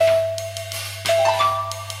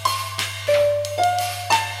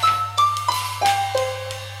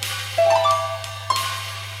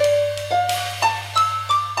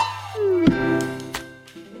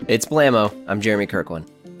It's Blammo. I'm Jeremy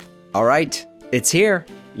Kirkland. All right, it's here.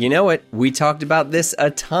 You know it. We talked about this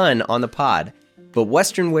a ton on the pod, but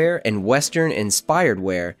Western wear and Western-inspired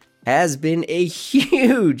wear has been a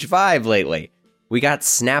huge vibe lately. We got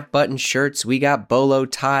snap button shirts, we got bolo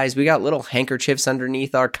ties, we got little handkerchiefs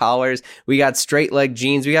underneath our collars, we got straight leg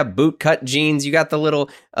jeans, we got boot cut jeans, you got the little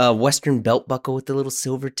Western belt buckle with the little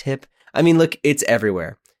silver tip. I mean, look, it's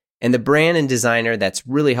everywhere. And the brand and designer that's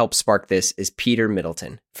really helped spark this is Peter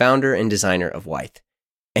Middleton, founder and designer of Wythe.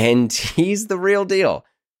 And he's the real deal.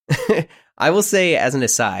 I will say, as an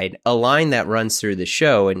aside, a line that runs through the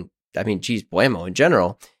show, and I mean, geez, Blammo in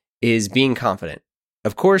general, is being confident.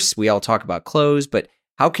 Of course, we all talk about clothes, but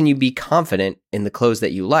how can you be confident in the clothes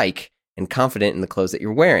that you like and confident in the clothes that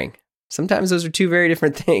you're wearing? Sometimes those are two very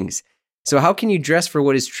different things. So how can you dress for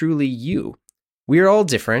what is truly you? We are all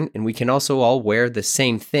different, and we can also all wear the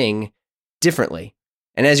same thing differently.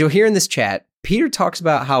 And as you'll hear in this chat, Peter talks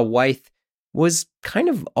about how Wythe was kind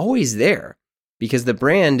of always there because the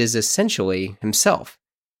brand is essentially himself.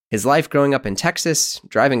 His life growing up in Texas,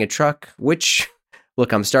 driving a truck, which...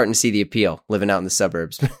 Look, I'm starting to see the appeal, living out in the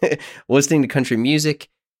suburbs, listening to country music.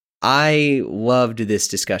 I loved this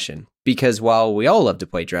discussion because while we all love to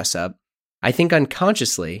play dress up, I think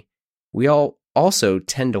unconsciously, we all also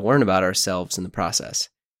tend to learn about ourselves in the process.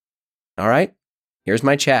 All right, here's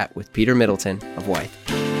my chat with Peter Middleton of Wythe.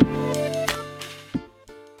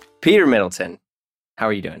 Peter Middleton, how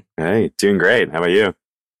are you doing? Hey, doing great. How about you?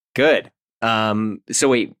 Good. So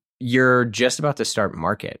wait. You're just about to start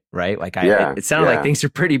market, right? Like, it sounded like things are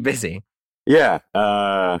pretty busy. Yeah.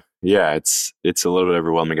 It's a little bit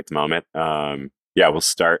overwhelming at the moment. We'll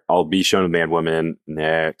start. I'll be showing with Man Woman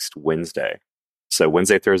next Wednesday. So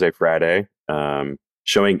Wednesday, Thursday, Friday,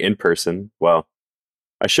 showing in person. Well,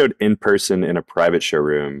 I showed in person in a private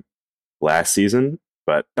showroom last season,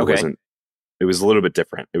 but it was a little bit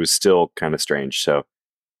different. It was still kind of strange. So,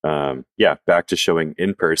 back to showing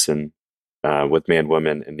in person. With Man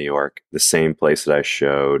Woman in New York, the same place that I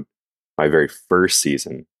showed my very first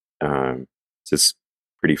season. So it's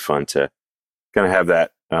pretty fun to kind of have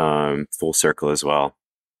that full circle as well.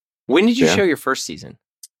 When did you show your first season?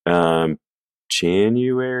 January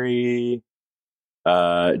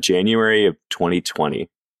of 2020.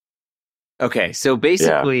 Okay, so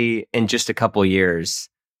basically in just a couple years,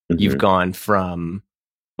 you've gone from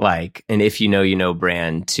like an if you know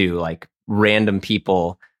brand to like random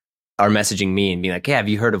people are messaging me and being like, "Hey, have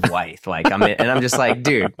you heard of Wythe?" Like, I'm just like,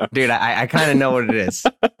 dude, I kind of know what it is.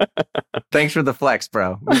 Thanks for the flex,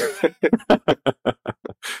 bro.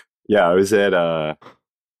 Yeah, I was at. I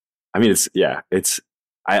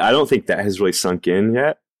don't think that has really sunk in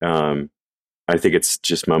yet. I think it's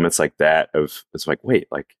just moments like that of it's like, wait,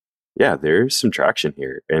 like, yeah, there's some traction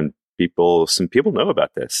here, and some people know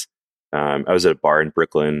about this. I was at a bar in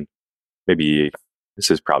Brooklyn. Maybe this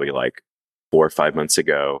is probably like 4 or 5 months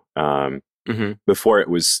ago, before it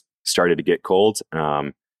was started to get cold.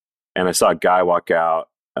 And I saw a guy walk out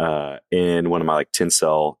in one of my like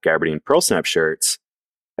Tinsel Gabardine Pearl Snap shirts.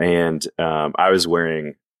 And I was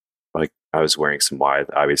wearing some Wythe,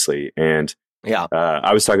 obviously. And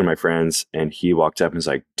I was talking to my friends and he walked up and was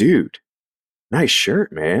like, "Dude, nice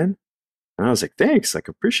shirt, man." And I was like, "Thanks, like,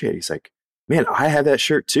 appreciate it." He's like, "Man, I have that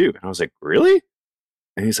shirt too." And I was like, "Really?"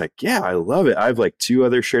 And he's like, "Yeah, I love it. I have like 2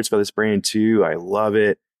 other shirts by this brand too. I love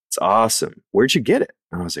it. It's awesome. Where'd you get it?"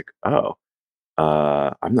 And I was like, "Oh,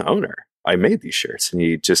 I'm the owner. I made these shirts." And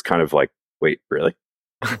he just kind of like, "Wait, really?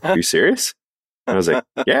 Are you serious?" And I was like,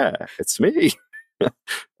 "Yeah, it's me."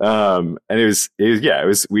 And it was,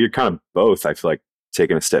 we were kind of both, I feel like,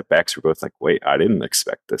 taking a step back. So we're both like, wait, I didn't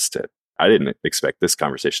expect this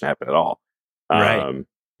conversation to happen at all. Right.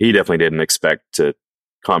 He definitely didn't expect to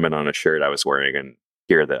comment on a shirt I was wearing and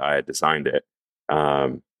hear that I had designed it.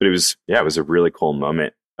 But it was a really cool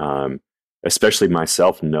moment. Especially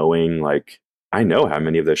myself knowing, like, I know how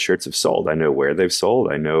many of those shirts have sold. I know where they've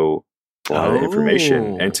sold. I know a lot of the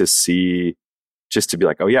information, and to be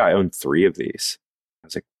like, oh yeah, I own 3 of these. I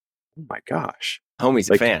was like, oh my gosh. Homie's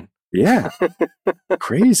like, a fan. Yeah.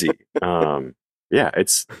 Crazy.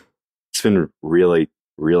 It's been really,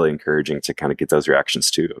 really encouraging to kind of get those reactions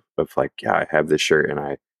too of like, yeah, I have this shirt and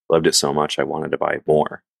I loved it so much I wanted to buy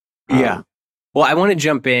more. Yeah. Well, I want to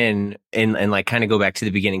jump in and like kind of go back to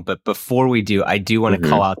the beginning, but before we do, I do want to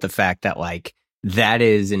call out the fact that like that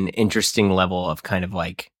is an interesting level of kind of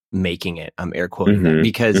like making it. I'm air quoting that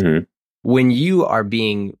because when you are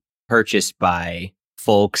being purchased by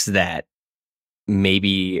folks that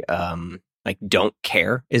maybe like don't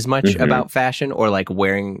care as much about fashion or like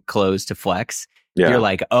wearing clothes to flex, you're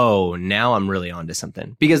like, oh, now I'm really onto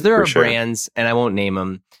something. Because there are brands, and I won't name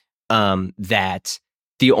them, that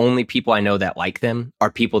the only people I know that like them are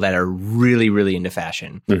people that are really, really into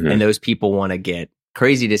fashion. Mhm. And those people want to get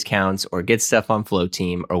crazy discounts or get stuff on Flow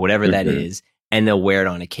Team or whatever that is, and they'll wear it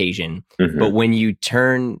on occasion. But when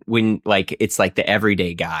like it's like the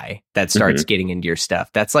everyday guy that starts getting into your stuff,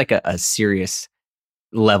 that's like a serious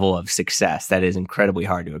level of success that is incredibly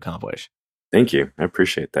hard to accomplish. Thank you. I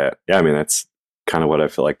appreciate that. Yeah, I mean, that's kind of what I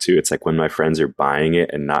feel like too. It's like when my friends are buying it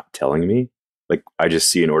and not telling me, like I just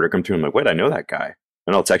see an order come through. I'm like, wait, I know that guy.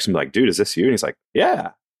 And I'll text him like, dude, is this you? And he's like,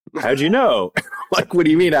 yeah. How'd you know? Like, what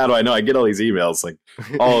do you mean? How do I know? I get all these emails. Like,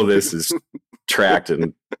 all of this is tracked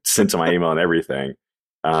and sent to my email and everything.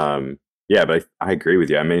 Yeah, but I agree with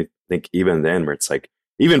you. I mean, I think even then where it's like,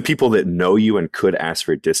 even people that know you and could ask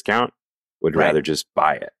for a discount would rather just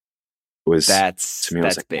buy it. To me, I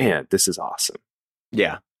was like, big. Man, this is awesome.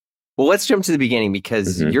 Yeah. Well, let's jump to the beginning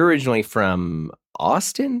because you're originally from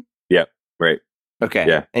Austin? Yeah, right. Okay.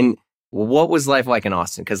 Yeah. And what was life like in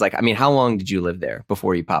Austin? Because, like, I mean, how long did you live there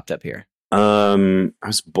before you popped up here? I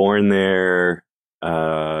was born there,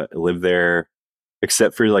 lived there,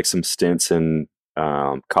 except for like some stints in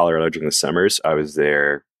Colorado during the summers. I was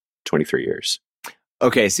there 23 years.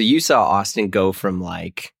 Okay, so you saw Austin go from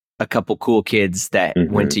like a couple cool kids that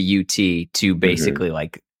went to UT to basically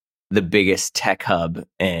like the biggest tech hub,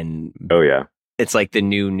 and it's like the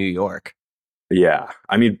new New York. Yeah,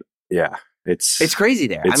 I mean, yeah, it's crazy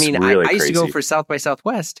there. I mean, really I used to go for South by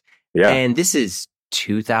Southwest, and this is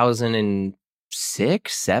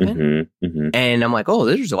 2006, 7, and I'm like, oh,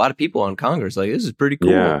 there's a lot of people on Congress. Like, this is pretty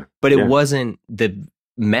cool. Yeah, but it wasn't the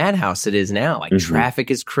madhouse it is now. Like,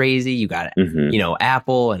 traffic is crazy. You got you know,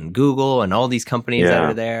 Apple and Google and all these companies that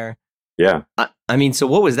are there. Yeah, I mean, so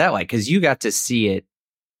what was that like? Because you got to see it.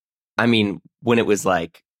 I mean, when it was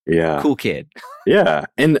like, cool kid. Yeah,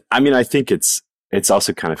 and I mean, I think it's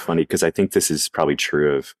also kind of funny because I think this is probably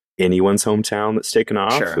true of anyone's hometown that's taken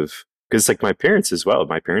off. Because it's like my parents as well.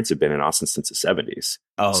 My parents have been in Austin since the 70s.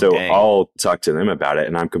 Oh, so dang. I'll talk to them about it,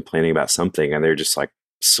 and I'm complaining about something, and they're just like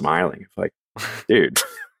smiling, like, dude.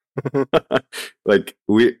 Like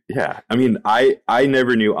I mean, I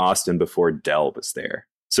never knew Austin before Dell was there.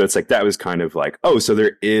 So it's like, that was kind of like, oh, so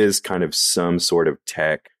there is kind of some sort of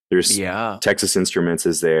tech. There's Texas Instruments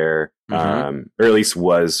is there, or at least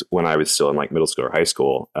was when I was still in like middle school or high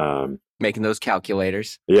school. Making those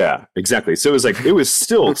calculators. Yeah, exactly. So it was like, it was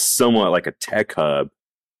still somewhat like a tech hub.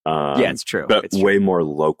 Yeah, it's true. But way more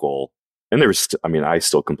local. And there was, I mean, I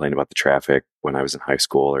still complain about the traffic when I was in high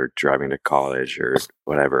school or driving to college or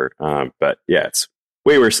whatever. But yeah, it's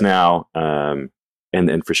way worse now. And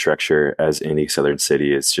the infrastructure, as any southern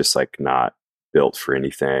city, is just like not built for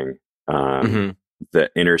anything.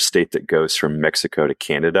 The interstate that goes from Mexico to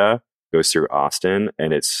Canada goes through Austin,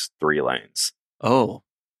 and it's 3 lanes. Oh,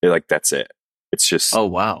 like that's it. It's just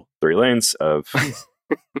 3 lanes of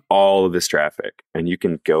all of this traffic, and you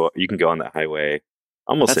can go on that highway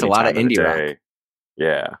almost. That's a lot of indie rock.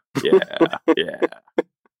 Yeah,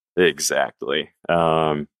 exactly.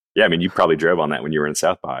 Yeah, I mean, you probably drove on that when you were in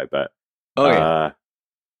South by, but I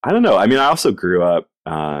don't know. I mean, I also grew up.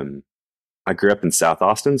 I grew up in South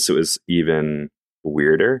Austin, so it was even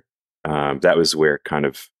weirder. That was where kind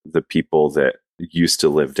of the people that used to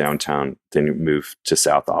live downtown then moved to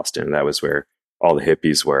South Austin. That was where all the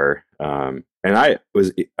hippies were. And I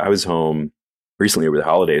was home recently over the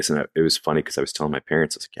holidays, and it was funny because I was telling my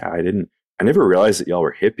parents, I was like, yeah, I never realized that y'all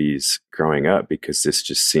were hippies growing up because this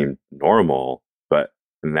just seemed normal. But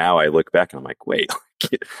now I look back and I'm like, wait,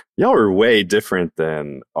 y'all are way different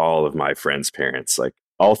than all of my friends' parents. Like,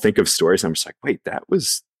 I'll think of stories and I'm just like, wait, that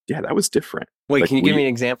was different. Wait, like, can you give me an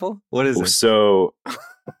example? What is it? So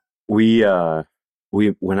we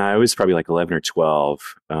when I was probably like 11 or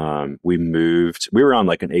 12, we moved. We were on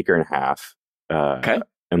like an acre and a half.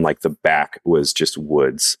 And like the back was just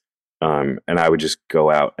woods. And I would just go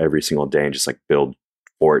out every single day and just like build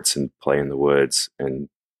forts and play in the woods. And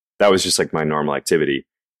that was just like my normal activity.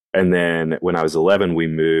 And then when I was 11, we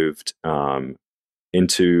moved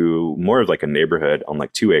into more of like a neighborhood on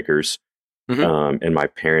like 2 acres. And my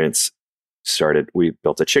parents we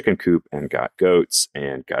built a chicken coop and got goats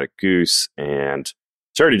and got a goose and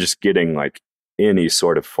started just getting like any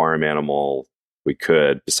sort of farm animal we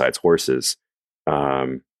could besides horses.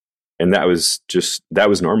 And that was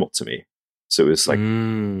normal to me. So it was like,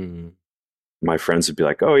 my friends would be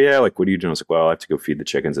like, oh yeah, like, what are you doing? I was like, well, I have to go feed the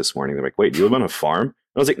chickens this morning. They're like, wait, do you live on a farm? And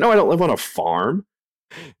I was like, no, I don't live on a farm.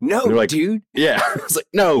 No, like, dude. Yeah. I was like,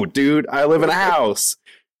 no, dude, I live in a house.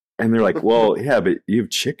 And they're like, well, yeah, but you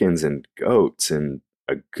have chickens and goats and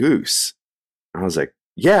a goose. I was like,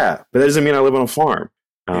 yeah, but that doesn't mean I live on a farm.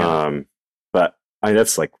 Yeah. But I mean,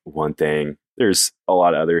 that's like one thing. There's a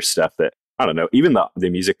lot of other stuff that I don't know, even the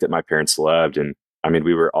music that my parents loved. And I mean,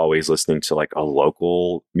 we were always listening to like a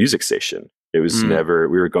local music station. It was never,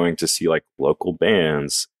 we were going to see like local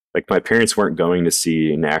bands. Like my parents weren't going to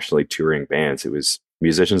see nationally touring bands. It was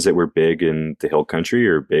musicians that were big in the hill country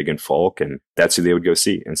or big in folk, and that's who they would go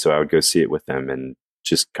see. And so I would go see it with them and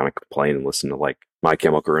just kind of complain and listen to like My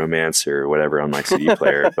Chemical Romance or whatever on my CD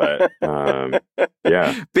player. But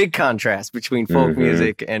yeah. Big contrast between folk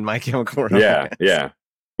music and My Chemical Romance. Yeah.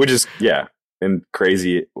 Which is, and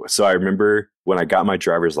crazy. So I remember when I got my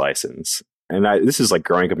driver's license, and this is like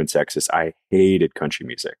growing up in Texas, I hated country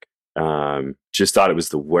music. Just thought it was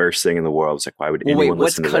the worst thing in the world. It's like, why would anyone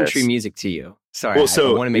listen to this? What's country music to you? Sorry, I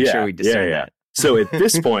want to make sure we discern that. So at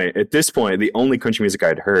this point, the only country music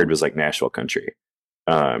I'd heard was like Nashville country.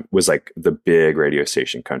 Was like the big radio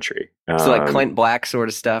station country. So like Clint Black sort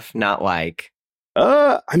of stuff, not like.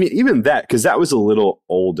 I mean, even that, because that was a little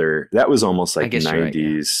older. That was almost like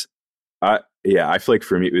 90s. Right, I feel like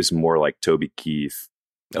for me it was more like Toby Keith.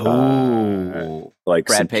 Oh, like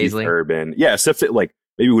Brad some Paisley, Keith Urban, stuff that like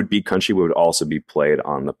maybe would be country, but would also be played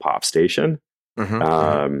on the pop station.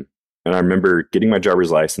 And I remember getting my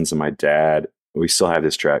driver's license, and my dad, we still have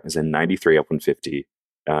this truck, is a '93 F-150,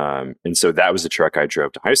 and so that was the truck I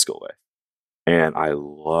drove to high school with, and I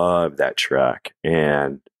loved that truck,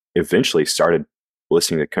 and eventually started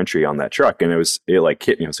listening to country on that truck, and it like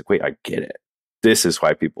hit me. I was like, wait, I get it. This is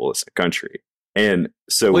why people listen to country. And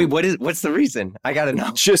so what's the reason? I gotta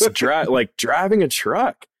know. Just driving a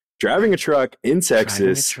truck in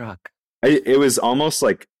Texas. It was almost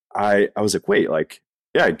like I was like, wait, like,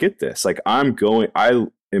 yeah, I get this. Like I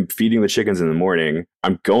am feeding the chickens in the morning.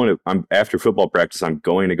 I'm after football practice, I'm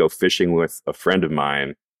going to go fishing with a friend of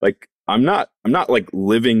mine. Like I'm not like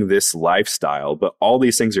living this lifestyle, but all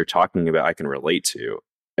these things you're talking about, I can relate to.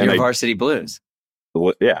 And Your Varsity Blues.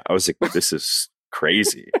 Yeah, I was like, this is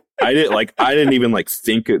crazy. I didn't even like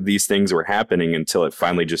think these things were happening until it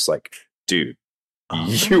finally just like, dude,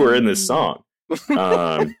 you were in this song.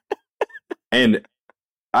 And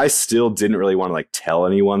I still didn't really want to like tell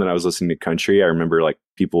anyone that I was listening to country. I remember like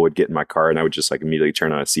people would get in my car and I would just like immediately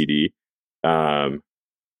turn on a CD. But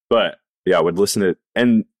yeah, I would listen to,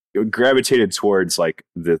 and it gravitated towards like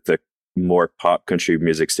the more pop country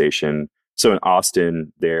music station. So in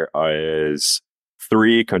Austin, there is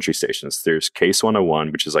 3 country stations. There's Case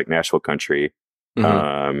 101, which is like Nashville country.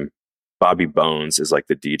 Bobby Bones is like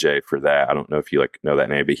the DJ for that. I don't know if you like know that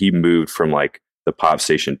name, but he moved from like the pop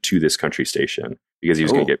station to this country station because he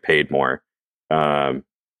was going to get paid more. And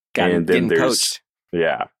then there's coached.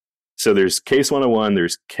 So there's Case 101,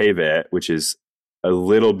 there's KVET, which is a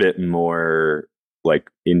little bit more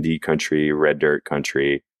like indie country, red dirt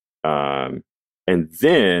country. And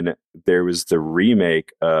then there was the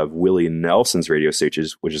remake of Willie Nelson's radio station,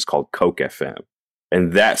 which is called Coke FM.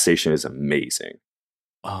 And that station is amazing.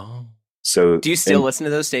 Oh. So do you still listen to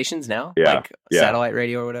those stations now? Yeah. Like satellite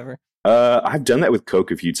radio or whatever? I've done that with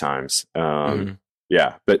Coke a few times.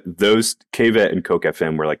 Yeah. But those KVET and Coke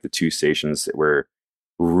FM were like the 2 stations that were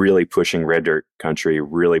really pushing red dirt country,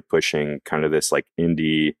 really pushing kind of this like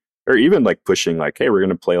indie, or even like pushing like, hey, we're going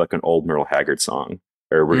to play like an old Merle Haggard song,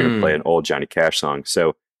 or we're going to play an old Johnny Cash song.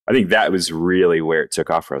 So I think that was really where it took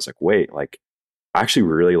off, where I was like, wait, like I actually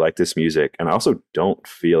really like this music. And I also don't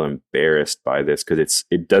feel embarrassed by this because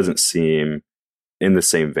it doesn't seem in the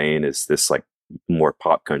same vein as this like more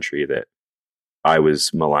pop country that I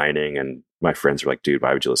was maligning. And my friends were like, dude,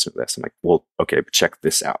 why would you listen to this? I'm like, well, okay, but check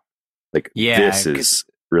this out. Like, this is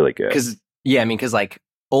really good. Because like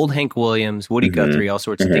old Hank Williams, Woody Guthrie, all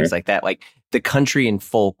sorts of things like that. Like the country and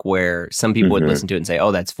folk where some people would listen to it and say,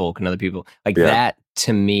 oh, that's folk. And other people like that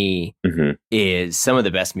to me is some of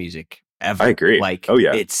the best music ever. I agree. Like,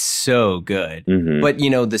 it's so good. But you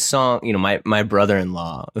know, the song, you know, my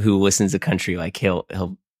brother-in-law who listens to country, like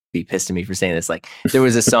he'll be pissed at me for saying this. Like there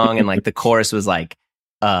was a song and like the chorus was like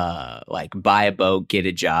buy a boat, get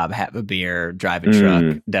a job, have a beer, drive a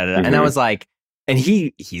truck, and I was like, and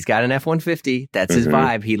he's got an F-150. That's his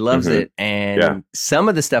vibe. He loves it. And some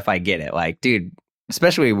of the stuff I get it. Like, dude,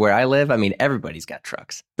 especially where I live, I mean, everybody's got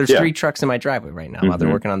trucks. There's 3 trucks in my driveway right now while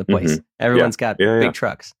they're working on the place. Everyone's got big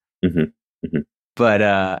trucks.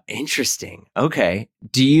 But interesting. Okay.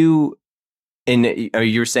 Do you, and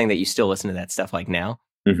you were saying that you still listen to that stuff like now?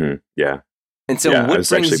 Yeah. And so what I was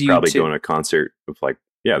brings actually you probably to going to a concert of like,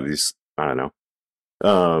 these, I don't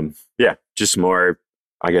know. Just more,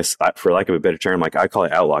 I guess, for lack of a better term, like I call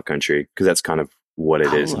it outlaw country because that's kind of what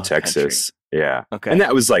it is in Texas. Country. Yeah. Okay. And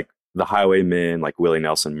that was like the Highwaymen, like Willie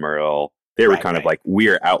Nelson, Merle. They were kind of like,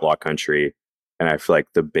 we're outlaw country. And I feel like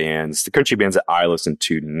the country bands that I listen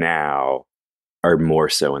to now are more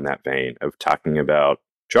so in that vein of talking about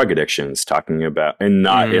drug addictions, talking about, and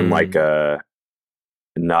not in like a,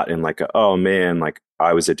 oh man, like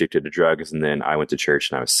I was addicted to drugs and then I went to church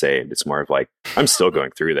and I was saved. It's more of like, I'm still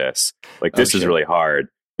going through this. Like, this is really hard.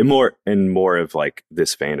 And more of like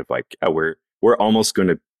this vein of like, yeah, we're almost going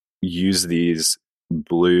to use these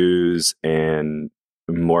blues and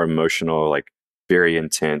more emotional, like very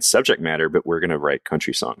intense subject matter, but we're going to write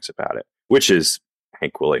country songs about it, which is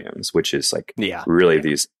Hank Williams, which is like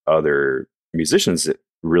these other musicians that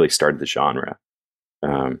really started the genre.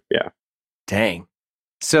 Dang.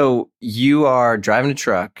 So you are driving a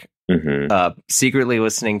truck, secretly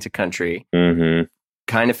listening to country,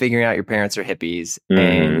 kind of figuring out your parents are hippies.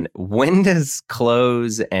 And when does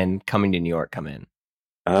Close and Coming to New York come in?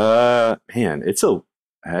 Man, it's an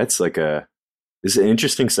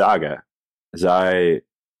interesting saga. As I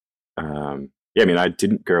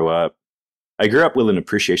didn't grow up. I grew up with an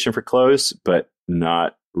appreciation for Close, but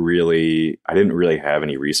not really. I didn't really have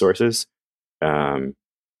any resources.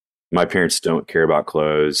 My parents don't care about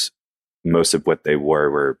clothes. Most of what they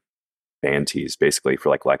were band tees, basically, for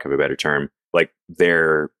like lack of a better term. Like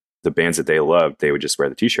the bands that they loved, they would just wear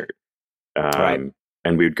the t-shirt. And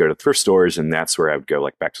we would go to thrift stores, and that's where I would go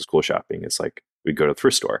like back to school shopping. It's like we'd go to the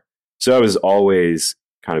thrift store. So I was always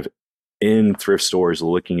kind of in thrift stores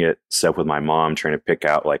looking at stuff with my mom, trying to pick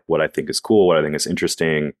out like what I think is cool, what I think is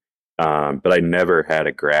interesting. But I never had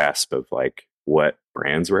a grasp of like what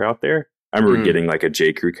brands were out there. I remember getting like a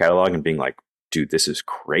J. Crew catalog and being like, dude, this is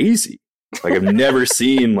crazy. Like I've never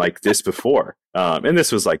seen like this before. And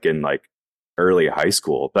this was like in like early high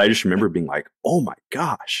school, but I just remember being like, oh my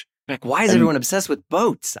gosh. Like, why is everyone obsessed with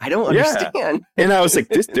boats? I don't understand. And I was like,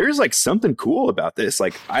 there's like something cool about this.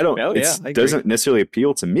 Like, it doesn't necessarily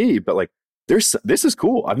appeal to me, but like this is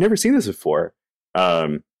cool. I've never seen this before.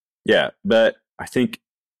 But I think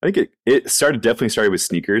it definitely started with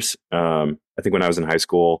sneakers. I think when I was in high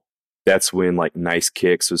school, that's when like Nice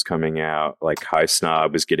Kicks was coming out, like High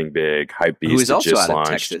Snob was getting big, Hype Beast who was also just out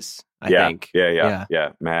launched. Of Texas, I think.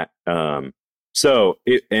 Yeah, Matt. And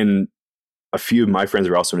a few of my friends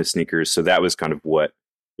were also into sneakers, so that was kind of what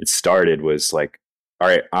it started. Was like, all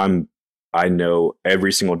right, I know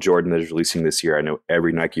every single Jordan that is releasing this year. I know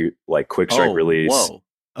every Nike like Quick Strike release. Whoa,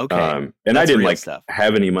 okay. And I didn't like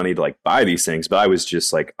have any money to like buy these things, but I was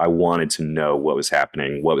just like, I wanted to know what was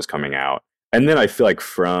happening, what was coming out. And then I feel like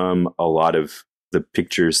from a lot of the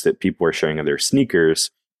pictures that people were showing of their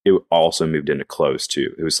sneakers, it also moved into clothes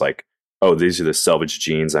too. It was like, oh, these are the selvage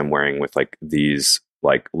jeans I'm wearing with like these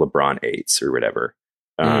like LeBron 8s or whatever.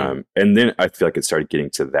 And then I feel like it started getting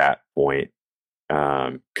to that point.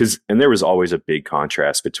 And there was always a big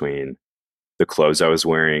contrast between the clothes I was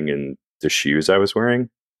wearing and the shoes I was wearing.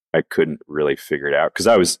 I couldn't really figure it out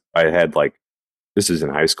because I had like, this is in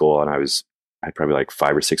high school and I had probably like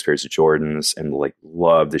 5 or 6 pairs of Jordans and like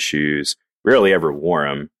loved the shoes. Rarely ever wore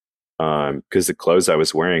them because the clothes I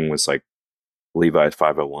was wearing was like Levi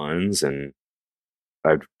 501s, and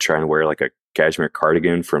I'd try to wear like a cashmere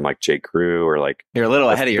cardigan from like J. Crew or like. You're a little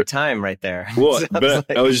ahead of your time right there. Well, but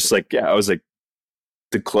like, I was just like, I was like,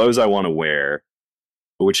 the clothes I want to wear,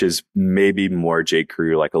 which is maybe more J.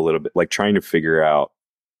 Crew, like a little bit like trying to figure out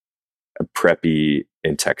a preppy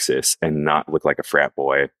in Texas and not look like a frat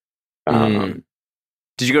boy. Did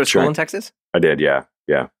you go to school in Texas? I did, yeah.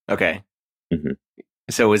 Okay.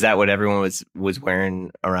 So was that what everyone was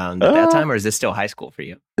wearing around at that time, or is this still high school for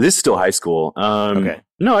you? This is still high school. Okay.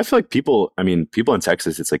 No, I feel like people in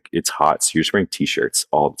Texas, it's like it's hot, so you're just wearing t-shirts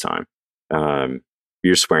all the time.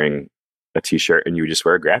 You're just wearing a t-shirt and you would just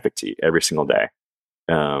wear a graphic tee every single day.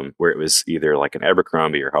 Where it was either like an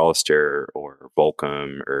Abercrombie or Hollister or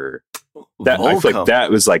Volcom or that. Volcom. I feel like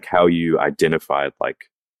that was like how you identified like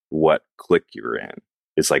what clique you were in.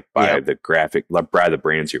 It's like by the graphic, by the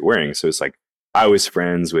brands you're wearing. So it's like I was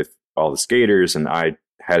friends with all the skaters, and I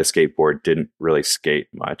had a skateboard. Didn't really skate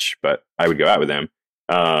much, but I would go out with them.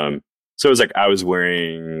 So it was like I was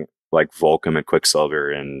wearing like Volcom and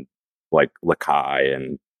Quicksilver and like Lakai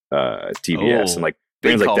and TBS and like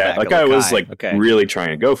brands like that. Like I was like really trying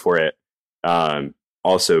to go for it.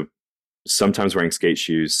 Also, sometimes wearing skate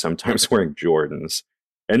shoes, sometimes wearing Jordans,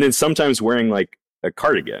 and then sometimes wearing like a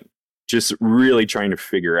cardigan. Just really trying to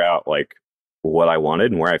figure out like what I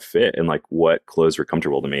wanted and where I fit and like what clothes were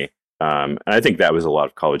comfortable to me. And I think that was a lot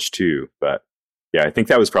of college too. But yeah, I think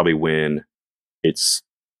that was probably when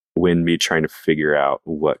me trying to figure out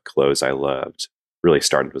what clothes I loved really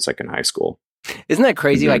started, was like in high school. Isn't that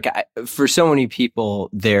crazy? Like for so many people,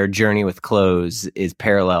 their journey with clothes is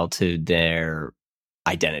parallel to their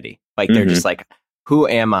identity. Like they're just like, who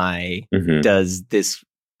am I? Does this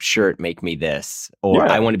shirt make me this? Or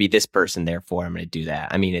I want to be this person, therefore I'm going to do that.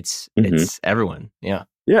 I mean, it's everyone. Yeah.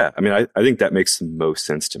 Yeah, I mean, I think that makes the most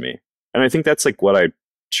sense to me. And I think that's like what I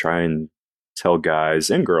try and tell guys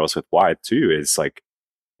and girls with Wythe too, is like,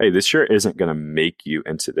 hey, this shirt isn't going to make you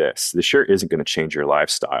into this. This shirt isn't going to change your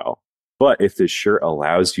lifestyle. But if this shirt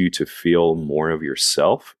allows you to feel more of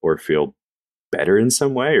yourself or feel better in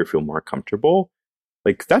some way or feel more comfortable,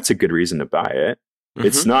 like that's a good reason to buy it.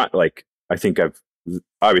 It's not like, I think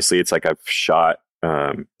obviously it's like I've shot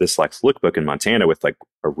this Lex lookbook in Montana with like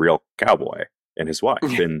a real cowboy and his wife.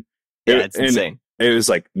 And it's insane. It was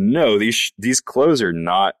like, no, these clothes are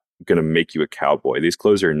not going to make you a cowboy. These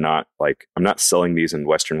clothes are not like, I'm not selling these in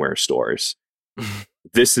Western wear stores.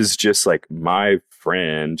 This is just like my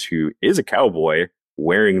friend who is a cowboy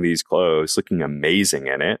wearing these clothes, looking amazing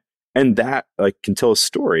in it. And that like can tell a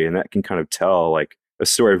story, and that can kind of tell like a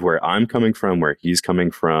story of where I'm coming from, where he's coming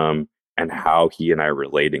from, and how he and I are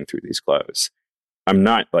relating through these clothes. I'm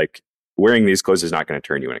not like, wearing these clothes is not going to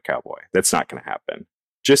turn you into a cowboy. That's not going to happen.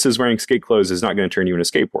 Just as wearing skate clothes is not going to turn you into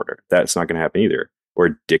a skateboarder. That's not going to happen either.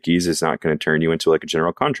 Or Dickies is not going to turn you into like a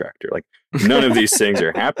general contractor. Like none of these things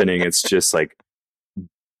are happening. It's just like,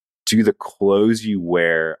 do the clothes you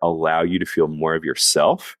wear allow you to feel more of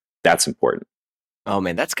yourself? That's important. Oh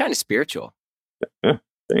man, that's kind of spiritual. Yeah,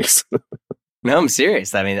 thanks. No, I'm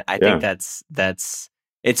serious. I mean, I think that's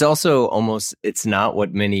it's also almost, it's not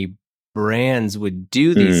what many brands would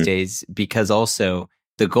do these days, because also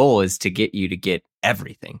the goal is to get you to get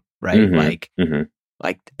everything, right?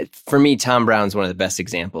 Like for me, Tom Brown's one of the best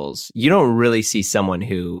examples. You don't really see someone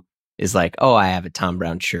who is like, oh, I have a Tom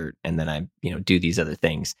Brown shirt and then I, do these other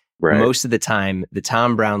things. Right. Most of the time, the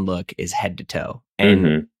Tom Brown look is head to toe.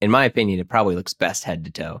 And in my opinion, it probably looks best head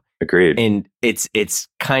to toe. Agreed. And it's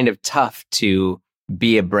kind of tough to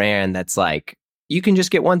be a brand that's like, you can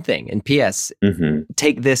just get one thing. And P.S.,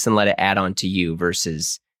 take this and let it add on to you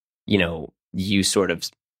versus, you sort of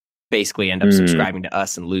basically end up subscribing to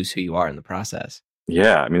us and lose who you are in the process.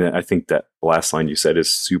 Yeah. I mean, I think that last line you said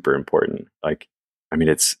is super important. Like, I mean,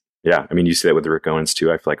 you see that with the Rick Owens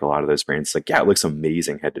too. I feel like a lot of those brands, like, yeah, it looks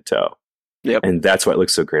amazing head to toe. Yep. And that's why it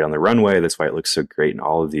looks so great on the runway. That's why it looks so great in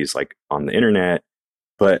all of these, like on the internet,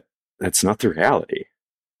 but that's not the reality.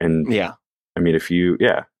 And yeah, I mean, if you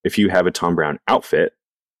have a Tom Brown outfit,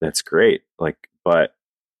 that's great. Like, but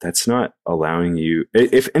that's not allowing you,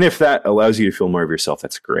 if that allows you to feel more of yourself,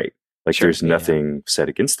 that's great. Like there's nothing said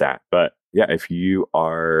against that. But yeah, if you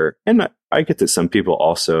are, and I get that some people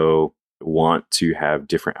also want to have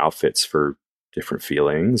different outfits for different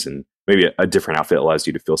feelings, and maybe a different outfit allows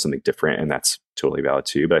you to feel something different, and that's totally valid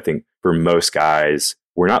too. But I think for most guys,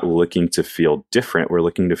 we're not looking to feel different. We're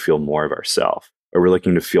looking to feel more of ourselves, or we're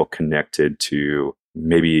looking to feel connected to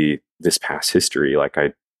maybe this past history. Like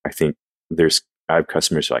I think I have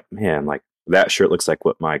customers who are like, man, like that shirt looks like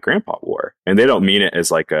what my grandpa wore. And they don't mean it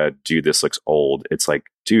as like dude, this looks old. It's like,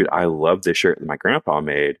 dude, I love this shirt that my grandpa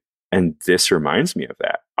made, and this reminds me of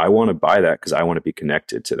that. I want to buy that because I want to be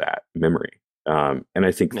connected to that memory. And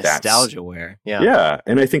I think nostalgia wear. Yeah. Yeah.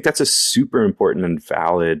 And I think that's a super important and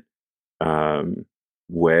valid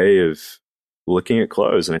way of looking at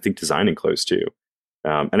clothes. And I think designing clothes too.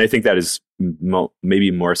 And I think that is maybe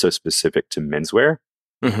more so specific to menswear.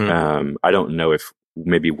 I don't know if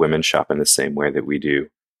maybe women shop in the same way that we do.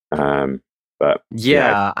 But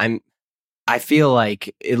yeah, I feel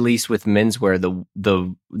like at least with menswear,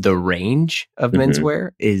 the range of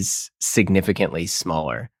menswear is significantly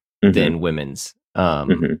smaller than women's,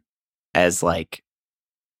 as like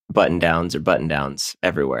button downs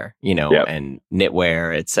everywhere, and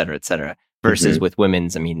knitwear, et cetera, versus with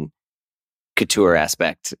women's, I mean, couture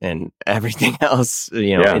aspect and everything else,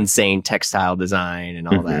 insane textile design and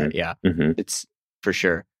all that. Yeah, it's for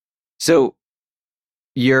sure. So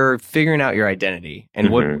you're figuring out your identity,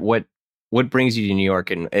 and what brings you to New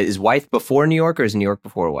York? And is Wythe before New York, or is New York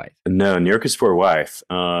before Wythe? No, New York is before Wythe.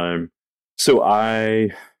 So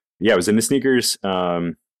I was into sneakers,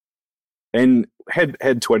 and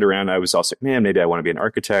had toyed around. I was also, man, maybe I want to be an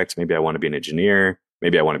architect. Maybe I want to be an engineer.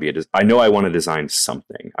 Maybe I want to be I know I want to design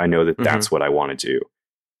something. I know that that's what I want to do.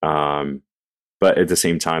 But at the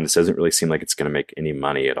same time, this doesn't really seem like it's going to make any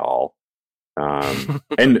money at all.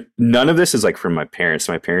 And none of this is like from my parents.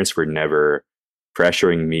 My parents were never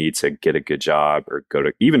pressuring me to get a good job or go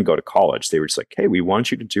to college. They were just like, hey, we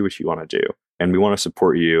want you to do what you want to do, and we want to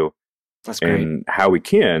support you in how we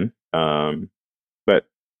can. But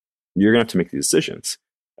you're gonna have to make the decisions.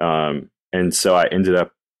 And so I ended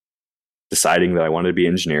up deciding that I wanted to be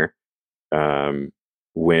an engineer.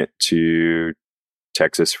 Went to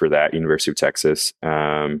Texas for that, University of Texas.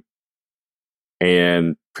 And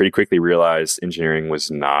pretty quickly realized engineering was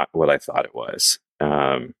not what I thought it was.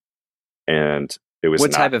 And it was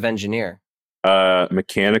what type of engineer?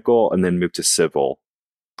 Mechanical, and then moved to civil,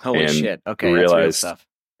 Holy and shit. Okay, that's real realized, stuff.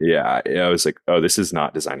 yeah, I was like, oh, this is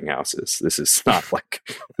not designing houses. This is not like,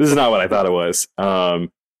 this is not what I thought it was.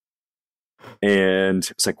 And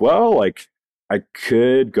it's like, well, like I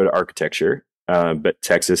could go to architecture, but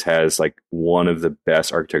Texas has like one of the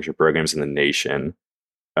best architecture programs in the nation.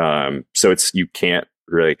 So you can't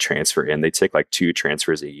really transfer in. They take like 2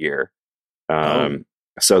 transfers a year. Oh,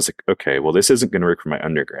 So I was like, okay, well, this isn't going to work for my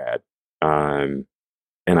undergrad. Um,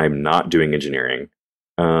 and I'm not doing engineering.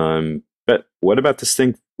 But what about this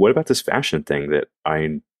thing? What about this fashion thing that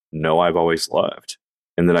I know I've always loved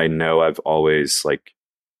and that I know I've always like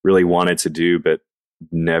really wanted to do, but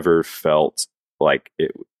never felt like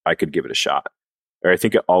I could give it a shot. Or I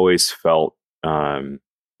think it always felt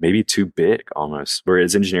maybe too big almost.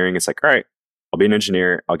 Whereas engineering, it's like, all right, I'll be an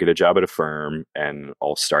engineer. I'll get a job at a firm and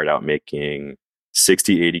I'll start out making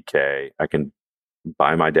 60, 80K. I can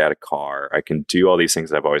buy my dad a car. I can do all these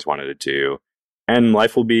things that I've always wanted to do. And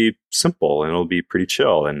life will be simple and it'll be pretty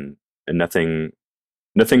chill and nothing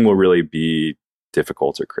will really be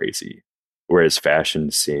difficult or crazy. Whereas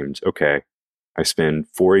fashion seemed, okay, I spend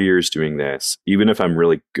 4 years doing this. Even if I'm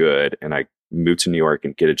really good and I move to New York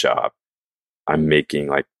and get a job, I'm making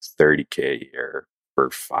like 30K a year for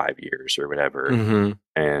 5 years or whatever. mm-hmm.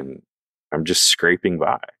 And I'm just scraping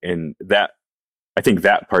by. And I think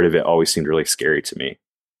that part of it always seemed really scary to me.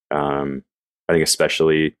 I think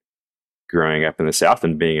especially growing up in the South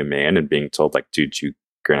and being a man and being told like, dude, you're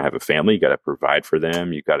going to have a family. You got to provide for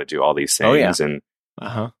them. You got to do all these Oh yeah. things.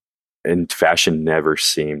 Uh-huh. And fashion never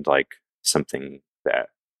seemed like something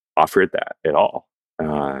that offered that at all.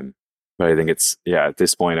 But I think at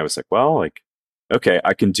this point I was like, well, like, okay,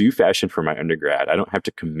 I can do fashion for my undergrad. I don't have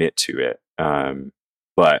to commit to it.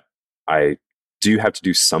 But I do have to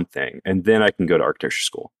do something. And then I can go to architecture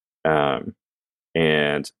school. And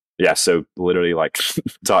yeah, so literally like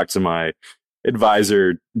talk to my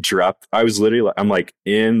advisor, I'm like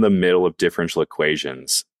in the middle of differential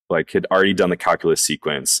equations, like had already done the calculus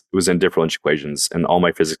sequence, was in differential equations and all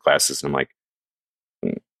my physics classes. And I'm like,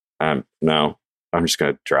 no, I'm just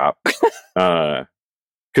going to drop.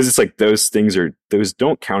 Cause it's like those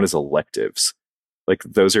don't count as electives. Like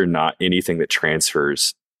those are not anything that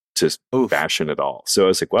transfers to fashion at all. So I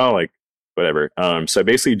was like, well, like whatever. So I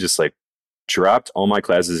basically just like dropped all my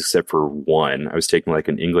classes except for one. I was taking like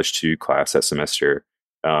an English 2 class that semester,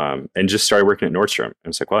 and just started working at Nordstrom. I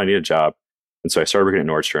was like, well, I need a job. And so I started working at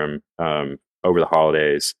Nordstrom over the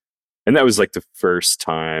holidays. And that was like the first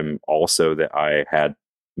time also that I had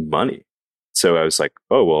money. So I was like,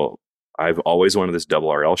 oh, well, I've always wanted this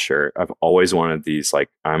double RL shirt. I've always wanted these like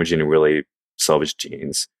Imogene Willie selvage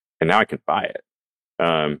jeans. And now I can buy it.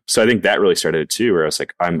 So I think that really started it too, where I was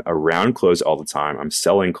like, I'm around clothes all the time. I'm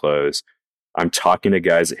selling clothes. I'm talking to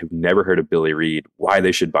guys that have never heard of Billy Reed, why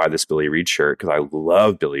they should buy this Billy Reed shirt, because I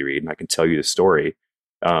love Billy Reed and I can tell you the story.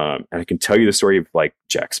 And I can tell you the story of like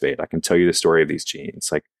Jack Spade. I can tell you the story of these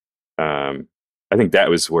jeans. Like, I think that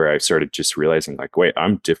was where I started just realizing like, wait,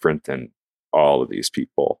 I'm different than all of these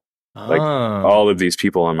people. Like all of these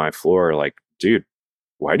people on my floor are like, dude,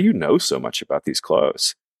 why do you know so much about these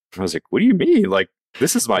clothes? And I was like, what do you mean? Like,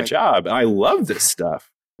 this is my job. And I love this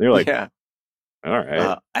stuff. And they're like, yeah. All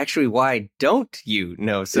right. Actually, why don't you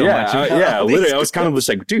know so much about literally, I was kind of just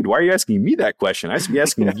like, dude, why are you asking me that question? I should be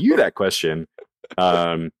asking you that question.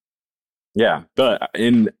 Yeah. But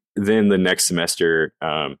then the next semester,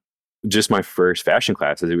 just my first fashion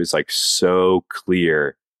classes, it was like so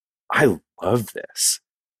clear. I love this.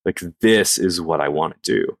 Like, this is what I want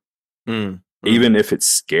to do. Even if it's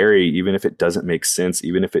scary, even if it doesn't make sense,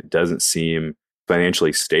 even if it doesn't seem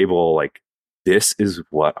financially stable, like, this is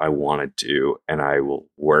what I want to do, and I will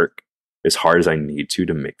work as hard as I need to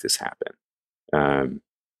make this happen.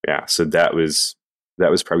 So that was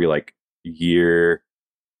probably like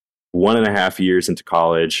 1.5 years into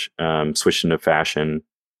college, switched into fashion,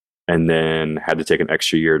 and then had to take an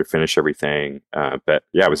extra year to finish everything. But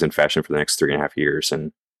yeah, I was in fashion for the next 3.5 years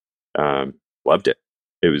and loved it.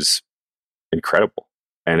 It was incredible.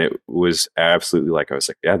 And it was absolutely like, I was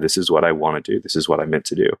like, yeah, this is what I want to do. This is what I meant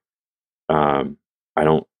to do. I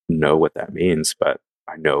don't know what that means, but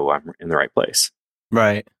I know I'm in the right place.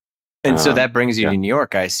 Right. And so that brings you to New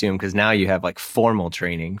York, I assume, because now you have like formal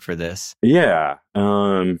training for this. Yeah.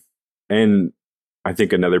 And I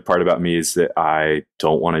think another part about me is that I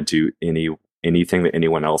don't want to do anything that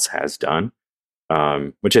anyone else has done,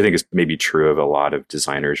 which I think is maybe true of a lot of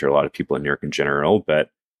designers or a lot of people in New York in general.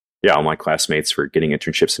 But yeah, all my classmates were getting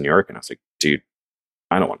internships in New York, and I was like, dude,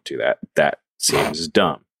 I don't want to do that. That seems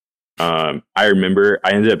dumb. I remember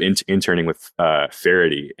I ended up interning with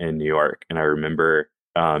Faraday in New York, and I remember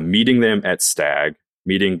meeting them at Stag,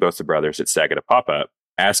 meeting both the brothers at Stag at a pop-up,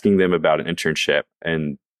 asking them about an internship.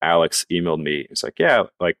 And Alex emailed me. It's like, yeah,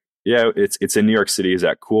 it's in New York City. Is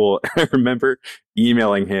that cool? I remember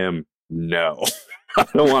emailing him, no, I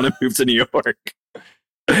don't want to move to New York.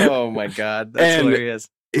 Oh my God. That's hilarious.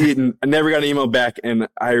 I never got an email back. And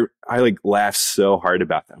I like laughed so hard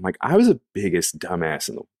about that. I'm like, I was the biggest dumbass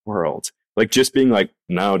in the world. Like just being like,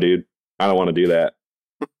 no, dude, I don't want to do that.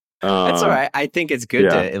 That's all right. I think it's good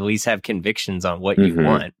to at least have convictions on what you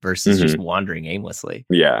want versus just wandering aimlessly.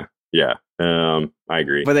 Yeah. I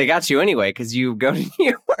agree. But they got you anyway because you go to New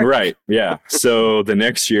York. Right. Yeah. So the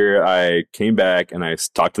next year I came back and I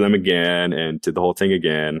talked to them again and did the whole thing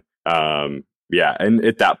again. Yeah. And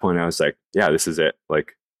at that point I was like, yeah, this is it.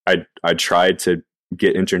 Like I tried to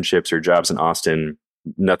get internships or jobs in Austin.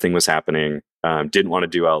 Nothing was happening. Didn't want to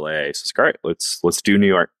do LA. So it's like, all right, let's do New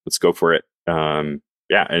York. Let's go for it.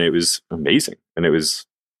 Yeah, and it was amazing. And it was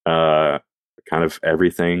kind of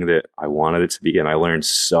everything that I wanted it to be. And I learned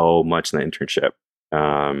so much in the internship.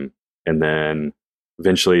 And then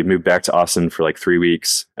eventually moved back to Austin for like 3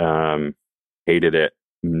 weeks. Hated it.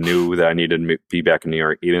 Knew that I needed to be back in New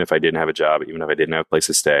York, even if I didn't have a job, even if I didn't have a place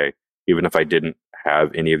to stay, even if I didn't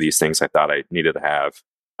have any of these things I thought I needed to have.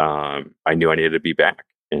 I knew I needed to be back.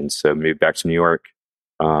 And so moved back to New York,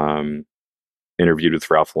 interviewed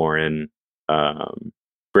with Ralph Lauren,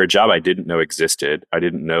 for a job I didn't know existed. I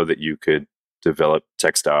didn't know that you could develop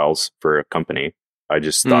textiles for a company. I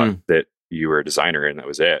just thought that you were a designer and that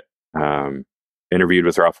was it. Interviewed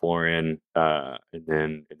with Ralph Lauren, and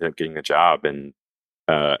then ended up getting a job. And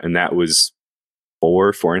that was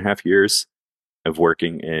 4.5 years of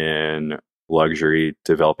working in luxury,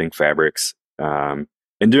 developing fabrics, and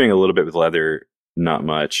doing a little bit with leather, not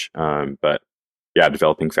much. But yeah,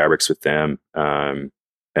 developing fabrics with them, and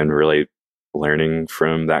really learning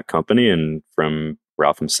from that company and from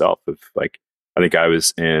Ralph himself. Of like, I think I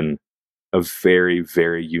was in a very,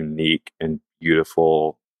 very unique and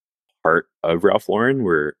beautiful part of Ralph Lauren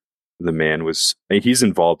where the man was, he's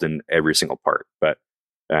involved in every single part, but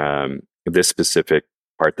this specific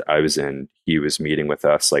part that I was in, he was meeting with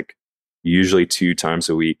us like usually 2 times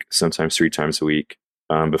a week, sometimes 3 times a week.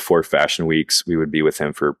 Before fashion weeks, we would be with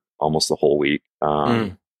him for almost the whole week.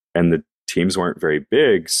 And the teams weren't very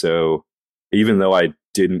big. So even though I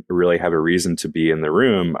didn't really have a reason to be in the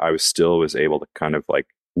room, I was able to kind of like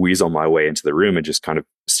weasel my way into the room and just kind of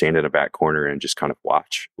stand in a back corner and just kind of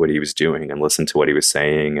watch what he was doing and listen to what he was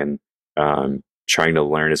saying, and trying to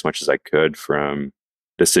learn as much as I could from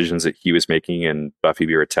decisions that he was making, and Buffy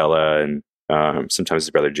Buratella, and sometimes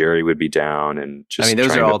his brother Jerry would be down, and just, I mean,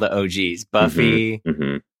 those are all the OGs. Buffy,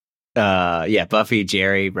 Buffy,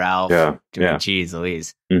 Jerry, Ralph. Geez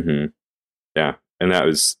Louise. Yeah. And that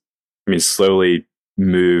was, I mean, slowly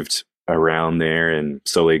moved around there and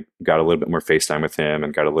slowly got a little bit more FaceTime with him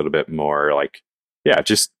and got a little bit more like,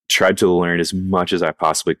 just tried to learn as much as I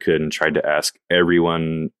possibly could and tried to ask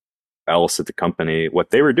everyone else at the company what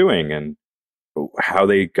they were doing and how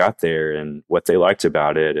they got there and what they liked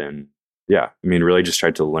about it. And I mean, really just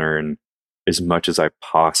tried to learn as much as I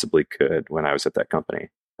possibly could when I was at that company.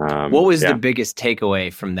 What was the biggest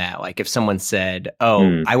takeaway from that? Like if someone said,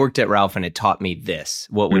 I worked at Ralph and it taught me this,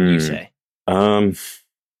 what would you say?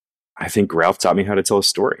 I think Ralph taught me how to tell a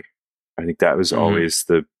story. I think that was always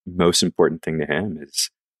the most important thing to him is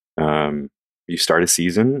you start a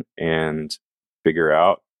season and figure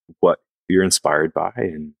out what you're inspired by,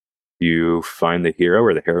 and you find the hero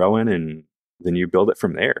or the heroine, and then you build it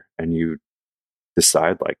from there, and you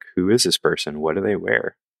decide like, who is this person? What do they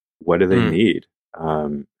wear? What do they need?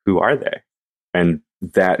 Who are they? And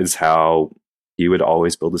that is how he would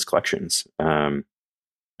always build his collections. And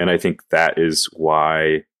I think that is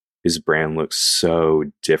why his brand looks so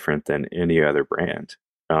different than any other brand.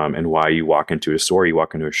 And why you walk into a store, you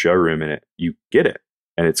walk into a showroom, and you get it.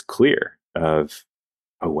 And it's clear of,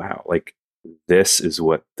 oh, wow, like this is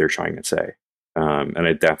what they're trying to say.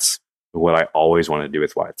 That's what I always want to do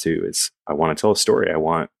with Wythe too, is I want to tell a story.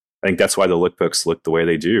 I think that's why the lookbooks look the way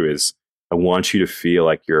they do, is I want you to feel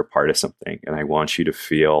like you're a part of something. And I want you to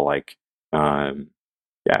feel like,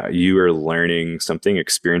 you are learning something,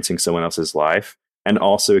 experiencing someone else's life, and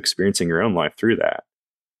also experiencing your own life through that.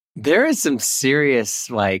 There is some serious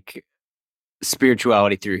like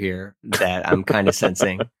spirituality through here that I'm kind of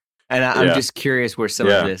sensing. And I'm just curious where some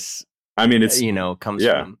of this, I mean, it's, comes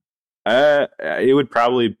from. It would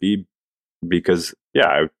probably be because,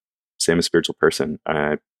 I would say I'm a spiritual person.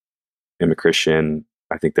 I am a Christian.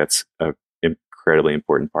 I think that's an incredibly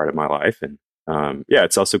important part of my life. And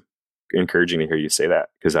it's also encouraging to hear you say that,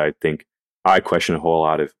 because I think I question a whole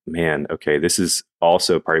lot of, man, okay, this is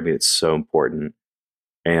also a part of me that's so important.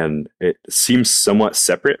 And it seems somewhat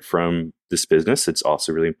separate from this business. It's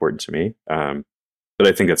also really important to me. But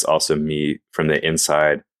I think that's also me from the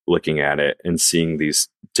inside looking at it and seeing these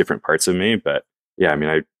different parts of me. But yeah, I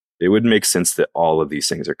mean, it would make sense that all of these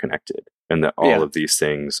things are connected and that all of these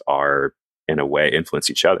things are in a way influence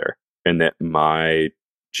each other, and that my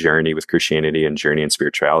journey with Christianity and journey in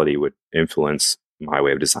spirituality would influence my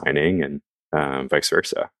way of designing, and vice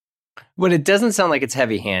versa. But it doesn't sound like it's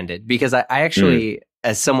heavy-handed, because I actually,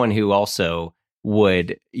 as someone who also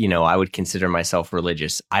would, I would consider myself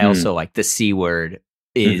religious. I also like the C word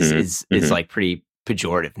is like pretty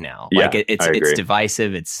pejorative now. Yeah, like it's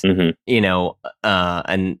divisive. It's,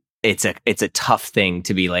 and it's a tough thing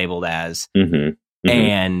to be labeled as.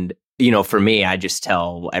 And, for me, I just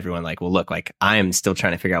tell everyone like, well, look, like I am still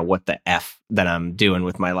trying to figure out what the F that I'm doing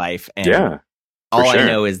with my life. And all I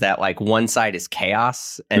know is that like one side is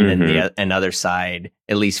chaos, and then the another side,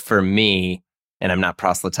 at least for me, and I'm not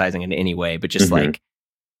proselytizing in any way, but just like,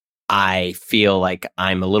 I feel like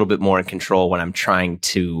I'm a little bit more in control when I'm trying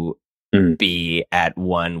to be at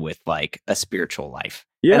one with like a spiritual life.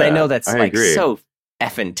 Yeah, and I know that's like so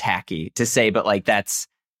effing tacky to say, but like that's,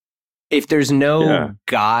 if there's no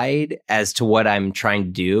guide as to what I'm trying to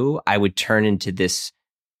do, I would turn into this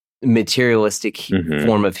materialistic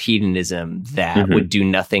form of hedonism that would do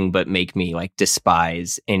nothing but make me like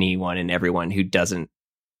despise anyone and everyone who doesn't,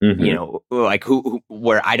 like who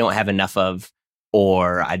where I don't have enough of,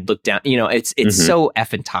 or I'd look down, it's so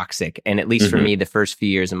effing toxic. And at least for me, the first few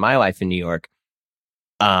years of my life in New York,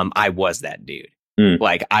 I was that dude.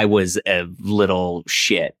 Like I was a little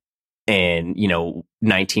shit, and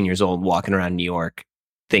 19 years old walking around New York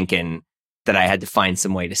thinking that I had to find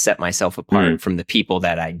some way to set myself apart from the people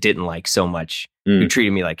that I didn't like so much, who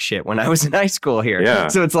treated me like shit when I was in high school here. Yeah.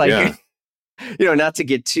 So it's like, not to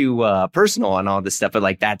get too personal on all this stuff, but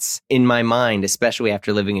like that's in my mind, especially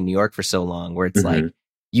after living in New York for so long, where it's like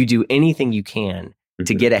you do anything you can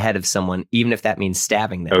to get ahead of someone, even if that means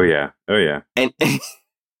stabbing them. Oh yeah. And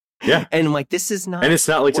yeah. And I'm like, this is not, and it's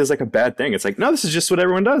not like it's like a bad thing. It's like, no, this is just what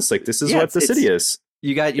everyone does. Like, this is what the city is.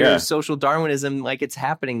 You got your social Darwinism, like it's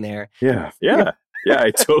happening there. Yeah.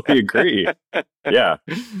 I totally agree. Yeah,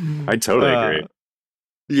 I totally agree.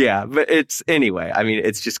 Yeah, but it's anyway. I mean,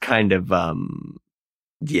 it's just kind of,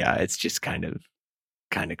 it's just kind of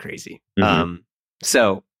crazy.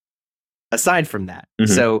 So aside from that,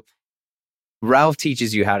 so Ralph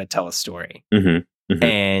teaches you how to tell a story,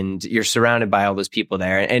 and you're surrounded by all those people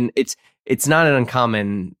there, and it's not an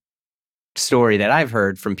uncommon story that I've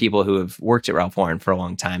heard from people who have worked at Ralph Lauren for a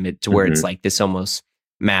long time, to where it's like this almost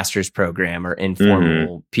master's program or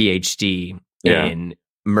informal PhD in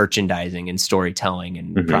merchandising and storytelling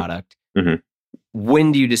and product.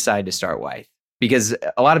 When do you decide to start Wythe? Because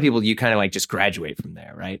a lot of people, you kind of like just graduate from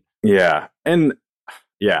there, right? Yeah. And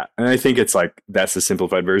I think it's like, that's the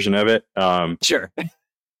simplified version of it. Sure.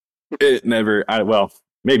 It never, well,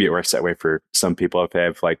 maybe it works that way for some people if they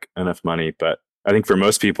have like enough money, but I think for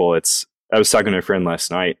most people, I was talking to a friend last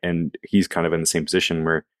night, and he's kind of in the same position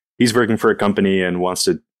where he's working for a company and wants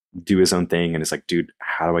to do his own thing. And it's like, dude,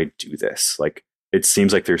 how do I do this? Like, it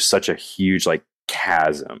seems like there's such a huge like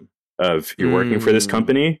chasm of you're working for this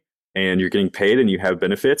company and you're getting paid and you have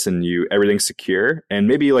benefits and everything's secure. And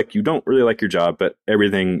maybe like you don't really like your job, but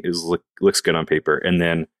everything looks good on paper. And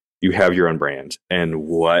then you have your own brand, and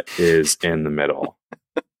what is in the middle?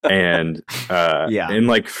 And and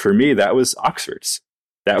like for me, that was Oxford's.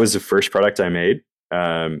 That was the first product I made.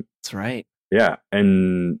 That's right. Yeah.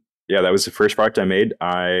 And that was the first product I made.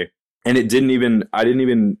 I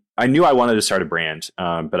knew I wanted to start a brand.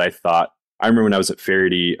 But I remember when I was at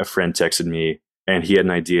Faraday, a friend texted me and he had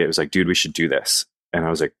an idea. It was like, dude, we should do this. And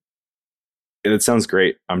I was like, it sounds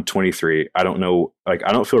great. I'm 23. I don't know. Like,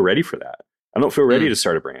 I don't feel ready for that. I don't feel ready to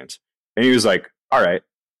start a brand. And he was like, all right,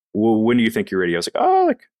 well, when do you think you're ready? I was like, oh,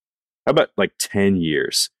 like, how about like 10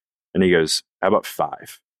 years? And he goes, how about 5? And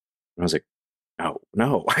I was like,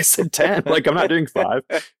 no, I said 10. Like, I'm not doing 5.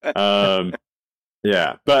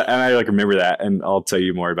 Yeah. And I like remember that, and I'll tell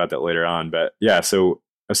you more about that later on. But yeah, so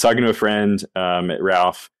I was talking to a friend at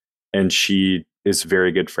Ralph, and she is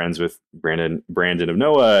very good friends with Brandon of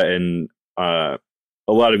Noah, and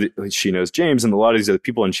she knows James and a lot of these other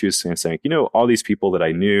people. And she was saying, all these people that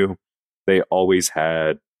I knew, they always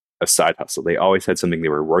had a side hustle. They always had something they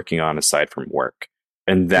were working on aside from work.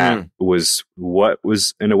 And that was what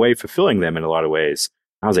was in a way fulfilling them in a lot of ways.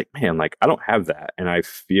 I was like, man, like I don't have that. And I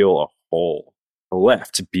feel a hole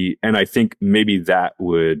left to be. And I think maybe that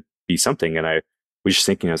would be something. And I was just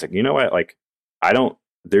thinking, I was like, you know what? Like,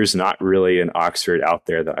 there's not really an Oxford out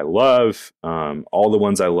there that I love. All the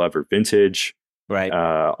ones I love are vintage. Right.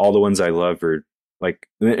 All the ones I love are like,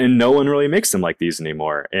 and no one really makes them like these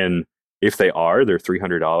anymore. And if they are, they're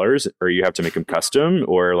 $300, or you have to make them custom,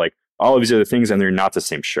 or like all of these other things, and they're not the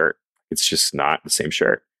same shirt. It's just not the same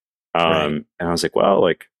shirt. And I was like, well,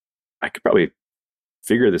 like I could probably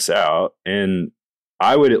figure this out, and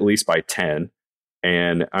I would at least buy 10.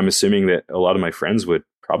 And I'm assuming that a lot of my friends would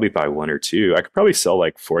probably buy 1 or 2. I could probably sell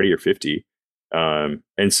like 40 or 50.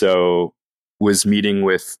 And so was meeting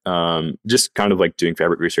with just kind of like doing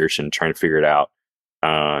fabric research and trying to figure it out.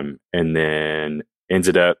 And then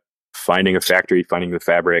ended up finding a factory, finding the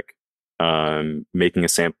fabric, making a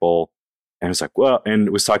sample. And I was like, well, and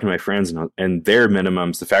was talking to my friends, and their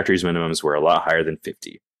minimums, the factory's minimums were a lot higher than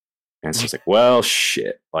 50. And so I was like, well,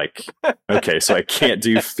 shit. Like, okay, so I can't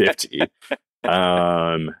do 50.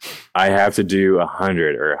 I have to do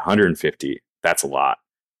 100 or 150. That's a lot.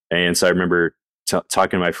 And so I remember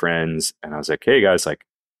talking to my friends, and I was like, hey guys, like,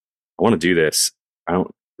 I want to do this. I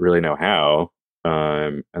don't really know how.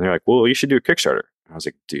 And they're like, well, you should do a Kickstarter. And I was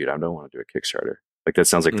like, dude, I don't want to do a Kickstarter. Like, that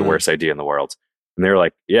sounds like the worst idea in the world. And they're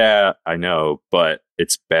like, yeah, I know, but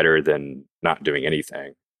it's better than not doing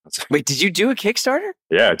anything. Like, wait, did you do a Kickstarter?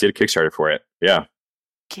 Yeah, I did a Kickstarter for it. Yeah.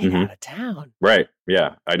 Get out of town. Right.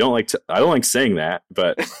 Yeah. I don't like saying that,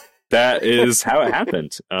 but that is how it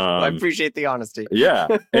happened. I appreciate the honesty. Yeah.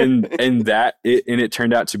 And it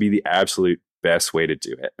turned out to be the absolute best way to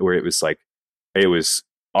do it, where it was like, it was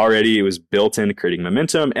built into creating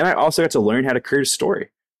momentum. And I also got to learn how to create a story,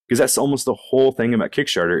 because that's almost the whole thing about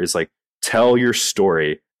Kickstarter is like, tell your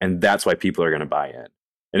story. And that's why people are going to buy in.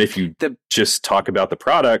 And if you just talk about the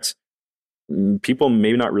product, people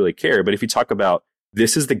may not really care. But if you talk about,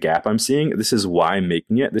 this is the gap I'm seeing, this is why I'm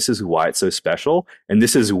making it, this is why it's so special, and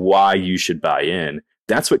this is why you should buy in,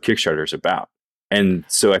 that's what Kickstarter is about. And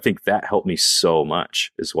so I think that helped me so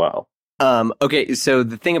much as well. Okay, so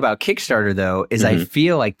the thing about Kickstarter, though, is I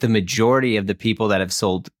feel like the majority of the people that have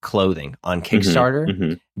sold clothing on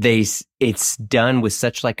Kickstarter, it's done with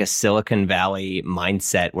such like a Silicon Valley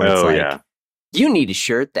mindset where it's like, you need a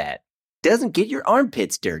shirt that doesn't get your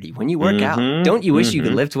armpits dirty when you work out. Don't you wish you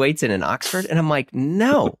could lift weights in an Oxford? And I'm like,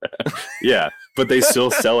 no. Yeah, but they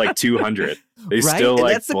still sell like 200. They still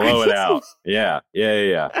like blow it out. Yeah.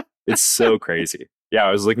 It's so crazy. Yeah,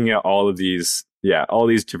 I was looking at all these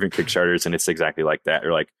different Kickstarters, and it's exactly like that.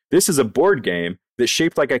 You're like, this is a board game that's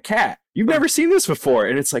shaped like a cat. You've never seen this before.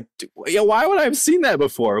 And it's like, why would I have seen that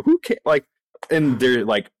before? Who can like, and they're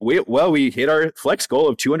like, we hit our flex goal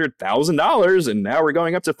of $200,000, and now we're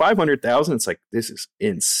going up to 500,000. It's like, this is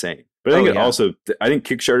insane. But I think I think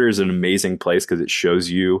Kickstarter is an amazing place because it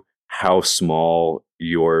shows you how small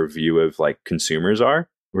your view of like consumers are,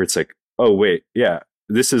 where it's like, oh wait, yeah,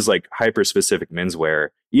 this is like hyper specific menswear.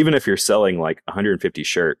 Even if you're selling like 150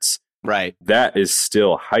 shirts, right, that is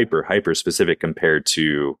still hyper specific compared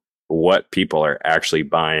to what people are actually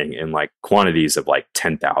buying in like quantities of like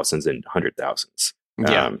 10,000s and 100,000s.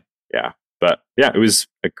 But yeah, it was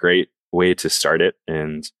a great way to start it,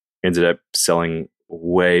 and ended up selling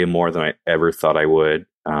way more than I ever thought I would.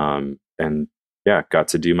 And yeah, got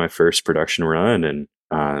to do my first production run,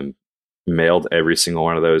 and mailed every single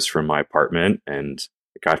one of those from my apartment, and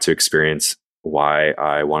got to experience why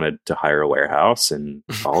I wanted to hire a warehouse and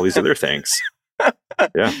all these other things.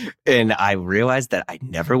 Yeah. And I realized that I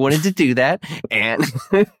never wanted to do that. And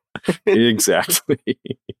exactly.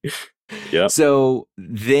 Yeah. So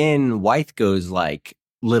then Wythe goes like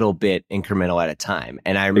little bit incremental at a time.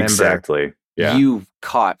 And I remember you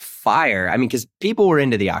caught fire. I mean, because people were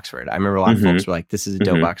into the Oxford. I remember a lot of folks were like, this is a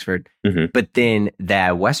dope Oxford. But then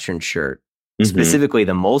that Western shirt, specifically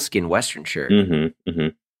the moleskin Western shirt.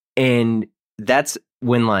 And that's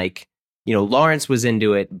when like, you know, Lawrence was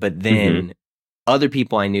into it, but then other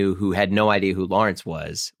people I knew who had no idea who Lawrence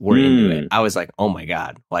was were into it. I was like, oh my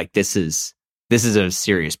God, like this is a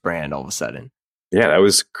serious brand all of a sudden. Yeah, that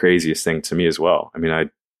was the craziest thing to me as well. I mean,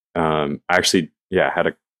 I actually had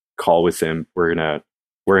a call with him. We're gonna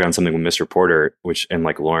work on something with Mr. Porter, and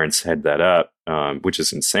like Lawrence had that up, which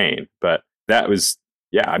is insane. But that was,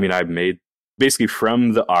 I mean, I made basically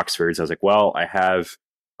from the Oxfords. I was like, well, I have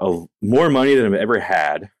more money than I've ever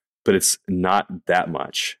had, but it's not that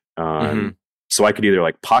much. So I could either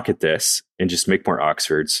like pocket this and just make more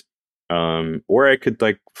Oxfords, or I could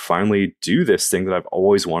like finally do this thing that I've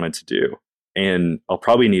always wanted to do. And I'll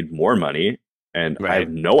probably need more money, and I have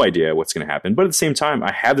no idea what's going to happen. But at the same time,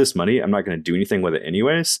 I have this money. I'm not going to do anything with it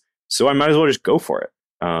anyways. So I might as well just go for it.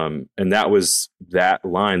 And that was that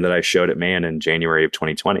line that I showed at Man in January of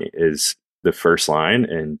 2020 is the first line,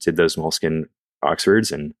 and did those moleskin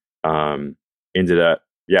Oxfords, and ended up,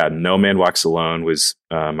 No Man Walks Alone was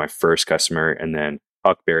my first customer. And then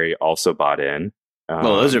Huckberry also bought in.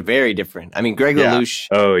 Well, those are very different. I mean, Greg Lelouch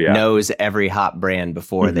knows every hop brand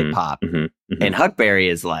before they pop. And Huckberry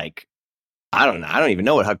is like, I don't know. I don't even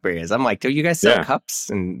know what Huckberry is. I'm like, do you guys sell cups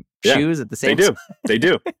and shoes at the same time? They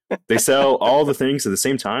do. They sell all the things at the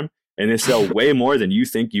same time, and they sell way more than you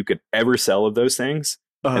think you could ever sell of those things.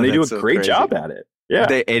 And they do a great job at it. Yeah.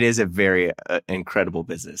 It is a very incredible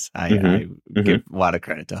business. I give a lot of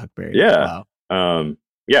credit to Huckberry. Yeah. Wow.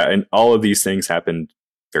 And all of these things happened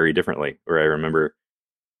very differently. Where I remember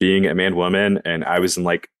being at Man Woman, and I was in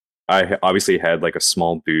I obviously had like a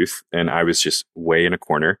small booth, and I was just way in a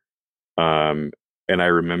corner. And I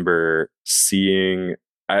remember seeing,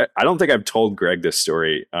 I don't think I've told Greg this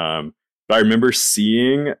story, but I remember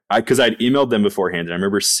seeing, because I'd emailed them beforehand, and I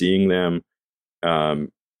remember seeing them,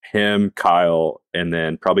 him, Kyle, and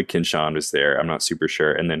then probably Kinshawn was there. I'm not super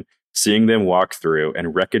sure. And then seeing them walk through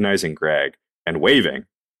and recognizing Greg and waving.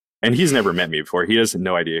 And he's never met me before. He has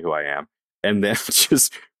no idea who I am. And then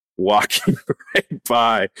just walking right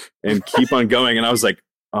by and keep on going. And I was like,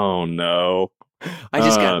 oh no. I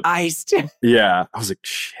just got iced. Yeah. I was like,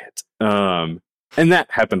 shit. And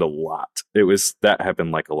that happened a lot. That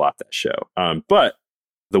happened like a lot that show. But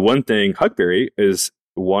the one thing, Huckberry is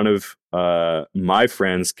one of my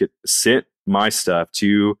friends sent my stuff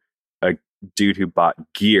to a dude who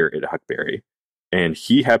bought gear at Huckberry. And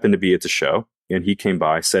he happened to be at the show, and he came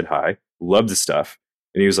by, said hi, loved the stuff.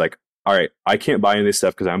 And he was like, all right, I can't buy any of this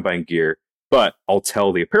stuff because I'm buying gear, but I'll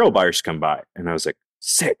tell the apparel buyers to come by. And I was like,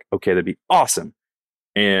 sick. Okay, that'd be awesome.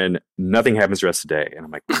 And nothing happens the rest of the day. And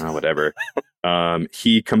I'm like, oh, whatever.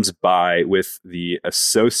 He comes by with the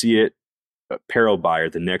associate apparel buyer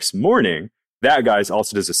the next morning. That guy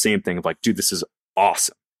also does the same thing of like, dude, this is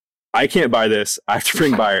awesome. I can't buy this. I have to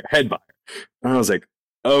bring head buyer. And I was like,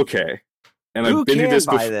 okay. And I've been through this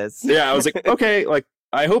before. Yeah, I was like, okay, like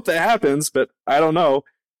I hope that happens, but I don't know.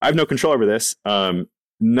 I have no control over this.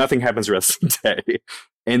 Nothing happens the rest of the day.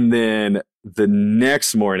 And then the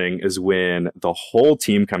next morning is when the whole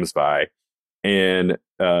team comes by, and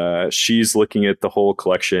she's looking at the whole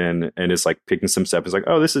collection and is like picking some stuff. It's like,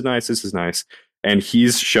 oh, this is nice. This is nice. And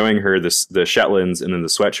he's showing her the Shetlands and then the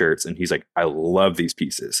sweatshirts. And he's like, I love these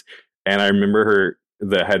pieces. And I remember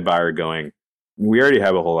the head buyer going, we already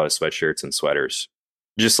have a whole lot of sweatshirts and sweaters,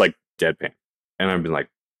 just like deadpan. And I've been like,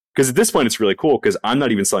 because at this point it's really cool because I'm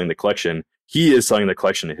not even selling the collection. He is selling the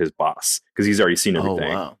collection to his boss because he's already seen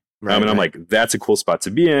everything. Oh, wow. Right, I'm like, that's a cool spot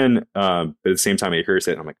to be in. But at the same time, I hear it,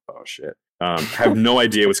 and I'm like, oh shit. Have no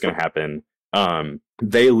idea what's going to happen.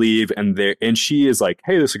 They leave, and she is like,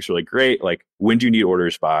 hey, this looks really great. Like, when do you need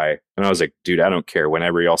orders by? And I was like, dude, I don't care.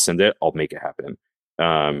 Whenever y'all send it, I'll make it happen.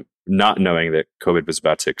 Not knowing that COVID was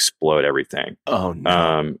about to explode everything. Oh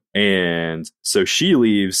no. And so she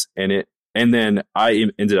leaves, and then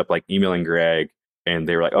I ended up like emailing Greg, and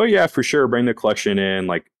they were like, oh yeah, for sure, bring the collection in.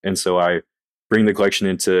 Like, and so I bring the collection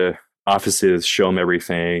into offices, show them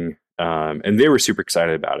everything. And they were super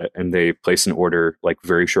excited about it. And they placed an order like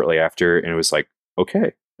very shortly after. And it was like,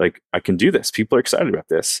 okay, like I can do this. People are excited about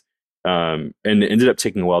this. And it ended up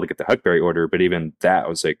taking a while to get the Huckberry order. But even that, I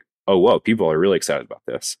was like, oh, whoa, people are really excited about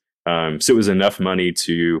this. So it was enough money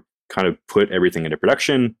to kind of put everything into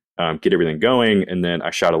production, get everything going. And then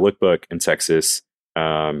I shot a lookbook in Texas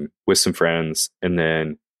with some friends. And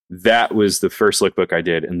then that was the first lookbook I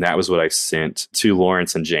did. And that was what I sent to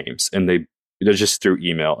Lawrence and James. And it was just through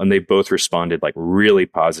email. And they both responded like really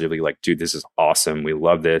positively, like, dude, this is awesome. We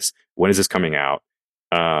love this. When is this coming out?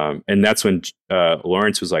 And that's when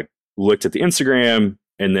Lawrence was like, looked at the Instagram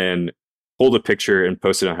and then pulled a picture and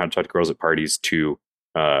posted on How to Talk to Girls at Parties too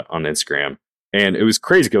on Instagram. And it was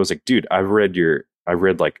crazy. I was like, dude, I've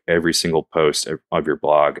read like every single post of your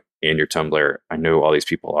blog and your Tumblr. I know who all these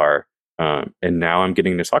people are. And now I'm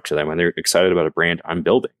getting to talk to them and they're excited about a brand I'm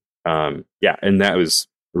building. Yeah. And that was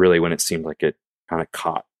really when it seemed like it kind of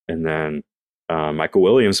caught. And then Michael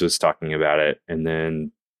Williams was talking about it. And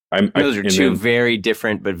then those are two very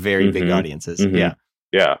different, but very big audiences. Mm-hmm, yeah.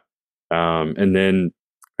 Yeah. And then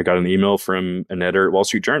I got an email from an editor at Wall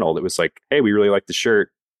Street Journal that was like, hey, we really like the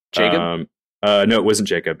shirt. Jacob? No, it wasn't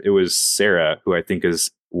Jacob. It was Sarah, who I think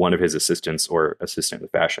is one of his assistants or assistant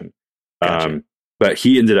with fashion. Gotcha. But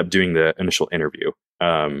he ended up doing the initial interview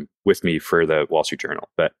with me for the Wall Street Journal.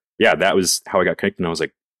 But yeah, that was how I got connected. And I was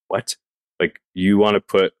like, what? Like, you want to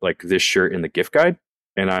put like this shirt in the gift guide?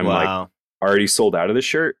 And I'm like, already sold out of this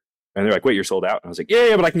shirt. And they're like, wait, you're sold out? And I was like,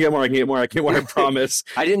 yeah, but I can get more. I can get more. I can get more. I promise.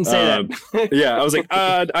 I didn't say that. Yeah. I was like,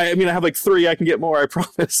 I have like 3. I can get more. I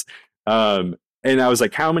promise. And I was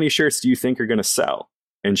like, how many shirts do you think are going to sell?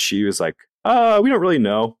 And she was like, we don't really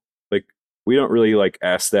know. Like, we don't really like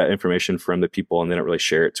ask that information from the people and they don't really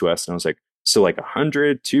share it to us. And I was like, so like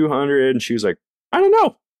 100, 200. And she was like, I don't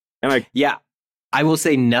know. And Yeah, I will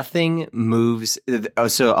say nothing moves.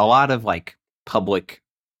 So a lot of like public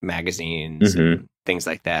magazines and things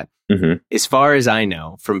like that. As far as I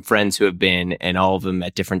know, from friends who have been, and all of them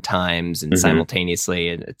at different times and simultaneously,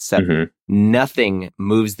 and etc., nothing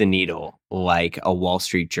moves the needle like a Wall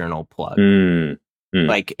Street Journal plug.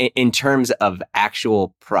 Like in terms of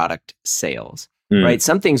actual product sales, right?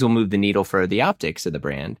 Some things will move the needle for the optics of the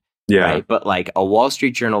brand, right? But like a Wall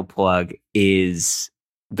Street Journal plug is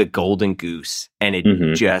the golden goose, and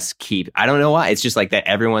it just keeps. I don't know why. It's just like that.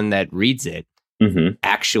 Everyone that reads it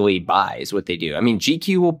actually buys what they do. I mean,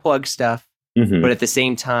 GQ will plug stuff, but at the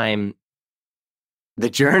same time, the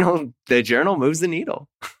journal moves the needle.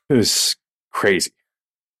 It was crazy.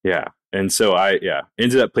 Yeah. And so I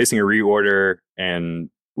ended up placing a reorder and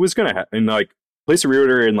was going to place a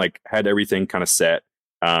reorder and like had everything kind of set.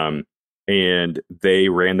 And they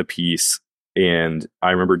ran the piece, and I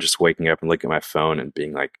remember just waking up and looking at my phone and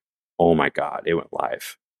being like, oh my God, it went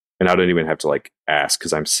live. And I don't even have to like ask,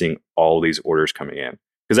 because I'm seeing all these orders coming in.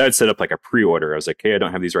 Because I had set up like a pre-order. I was like, hey, I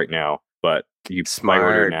don't have these right now, but you my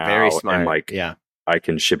order now, very smart. And like, I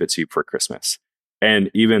can ship it to you for Christmas.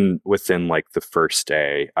 And even within like the first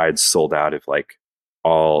day, I'd sold out of like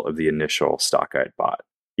all of the initial stock I'd bought,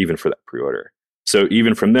 even for that pre-order. So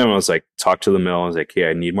even from them, I was like, talk to the mill. I was like, hey,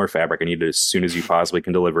 I need more fabric. I need it as soon as you possibly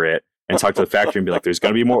can deliver it. And talk to the factory and be like, there's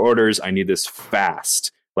going to be more orders. I need this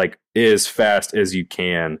fast, like as fast as you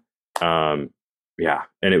can. And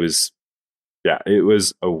it was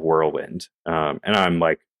a whirlwind. And I'm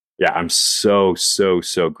like, I'm so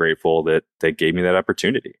grateful that they gave me that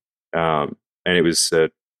opportunity. And it was a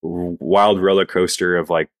wild roller coaster of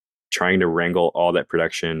like trying to wrangle all that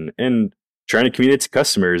production and trying to communicate to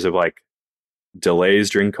customers of like delays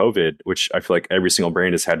during COVID, which I feel like every single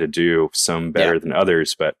brand has had to do, some better than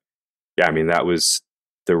others. But I mean, that was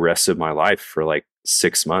the rest of my life for like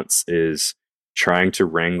 6 months, is trying to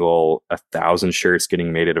wrangle 1,000 shirts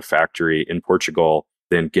getting made at a factory in Portugal,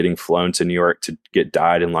 then getting flown to New York to get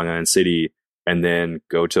dyed in Long Island City, and then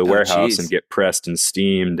go to a warehouse and get pressed and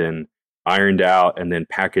steamed and ironed out, and then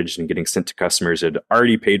packaged and getting sent to customers that had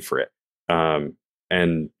already paid for it.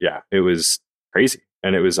 It was crazy,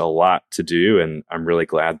 and it was a lot to do. And I'm really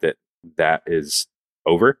glad that is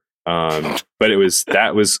over. But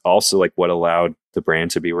that was also like what allowed the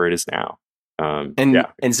brand to be where it is now.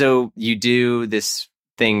 And so you do this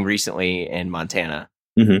thing recently in Montana,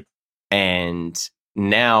 and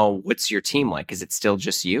now what's your team like? Is it still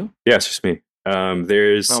just you? Yeah, it's just me.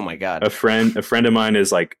 There's oh my God, a friend of mine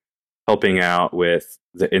is like helping out with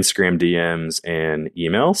the Instagram DMs and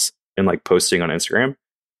emails and like posting on Instagram.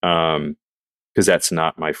 Because that's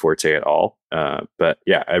not my forte at all. But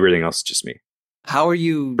yeah, everything else is just me. How are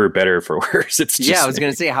you? For better or for worse, it's just I was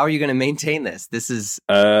going to say, how are you going to maintain this? This is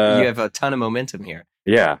you have a ton of momentum here.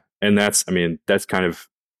 Yeah, and that's kind of,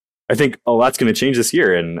 I think a lot's going to change this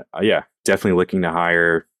year, and definitely looking to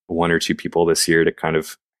hire 1 or 2 people this year to kind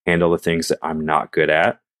of handle the things that I'm not good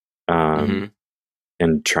at, and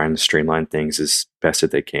trying to streamline things as best that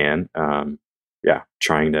they can.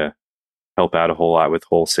 Trying to help out a whole lot with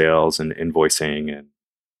wholesales and invoicing and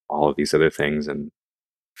all of these other things, and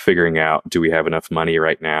figuring out, do we have enough money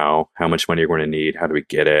right now? How much money are we going to need? How do we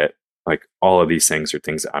get it? Like all of these things are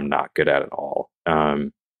things that I'm not good at all.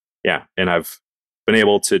 And I've been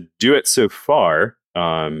able to do it so far.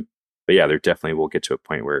 But there definitely will get to a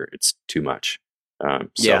point where it's too much.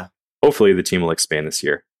 Hopefully the team will expand this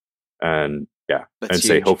year. And I'd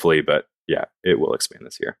say hopefully, but it will expand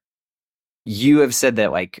this year. You have said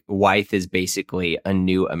that like Wythe is basically a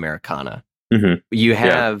new Americana. You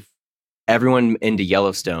have everyone into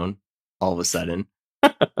Yellowstone all of a sudden,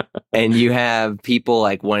 and you have people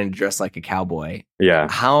like wanting to dress like a cowboy. Yeah.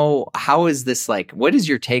 How is this like? What is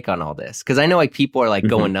your take on all this? Because I know like people are like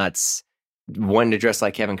going nuts, wanting to dress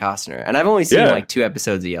like Kevin Costner, and I've only seen like 2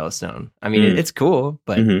 episodes of Yellowstone. I mean, it's cool,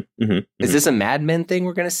 but is this a Mad Men thing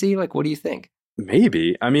we're going to see? Like, what do you think?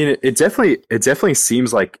 Maybe. I mean, it definitely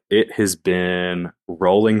seems like it has been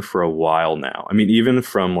rolling for a while now. I mean, even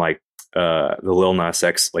from like the Lil Nas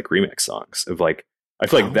X like remix songs of like, I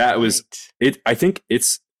feel like that was it. I think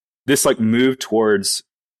it's this like move towards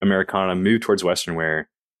Americana, move towards Western wear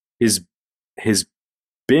has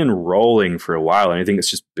been rolling for a while, and I think it's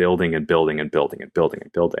just building and building and building and building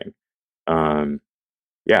and building. I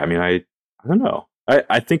mean, I don't know.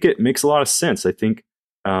 I think it makes a lot of sense. I think,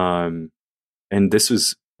 and this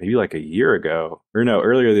was maybe like a year ago, or no,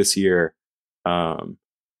 earlier this year.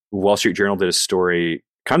 Wall Street Journal did a story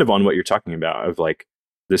kind of on what you're talking about, of like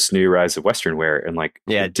this new rise of Western wear, and like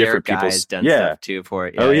different people's done stuff too for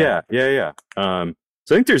it.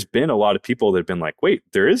 So I think there's been a lot of people that have been like, wait,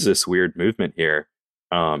 there is this weird movement here.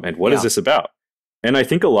 And what is this about? And I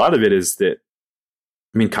think a lot of it is that,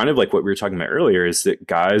 I mean, kind of like what we were talking about earlier, is that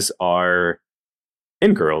guys are,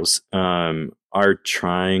 and girls, are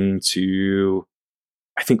trying to,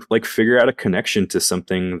 I think, like figure out a connection to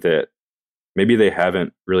something that maybe they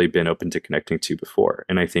haven't really been open to connecting to before.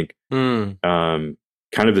 And I think kind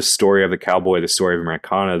of the story of the cowboy, the story of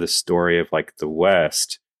Americana, the story of like the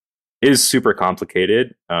West is super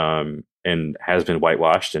complicated, and has been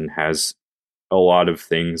whitewashed and has a lot of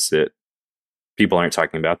things that people aren't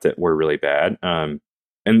talking about that were really bad.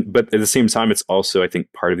 But at the same time, it's also, I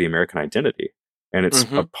think, part of the American identity, and it's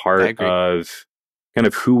a part of kind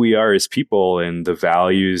of who we are as people and the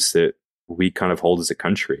values that we kind of hold as a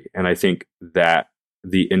country. And I think that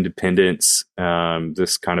the independence,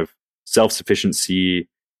 this kind of self-sufficiency,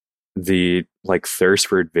 the like thirst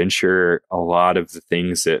for adventure, a lot of the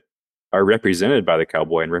things that are represented by the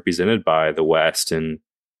cowboy and represented by the West, and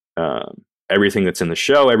everything that's in the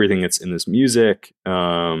show, everything that's in this music.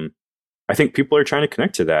 I think people are trying to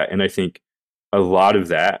connect to that. And I think a lot of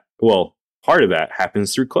that, well, part of that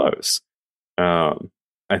happens through clothes.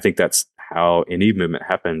 I think that's how any movement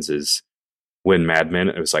happens, is when Mad Men,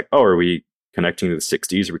 it was like, oh, are we connecting to the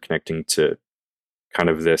 60s? Are we connecting to kind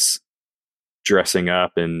of this dressing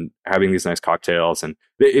up and having these nice cocktails? And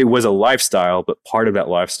it was a lifestyle, but part of that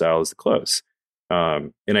lifestyle is the clothes.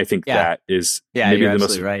 And I think that is maybe the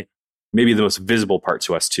most right. Maybe the most visible part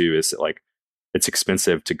to us too, is that like it's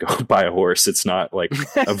expensive to go buy a horse. It's not like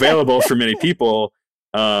available for many people.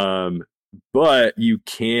 But you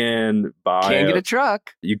can get a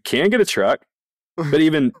truck. You can get a truck. But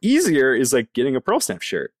even easier is like getting a pearl snap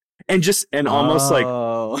shirt, and almost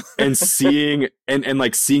like and seeing and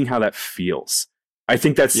like seeing how that feels. I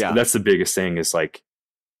think that's the biggest thing, is like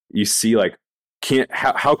you see like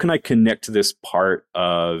how can I connect to this part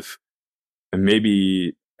of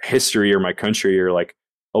maybe history or my country or like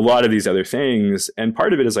a lot of these other things. And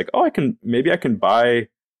part of it is like, oh, I can buy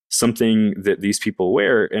something that these people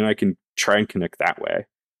wear, and I can try and connect that way.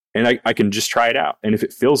 And I can just try it out. And if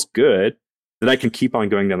it feels good, then I can keep on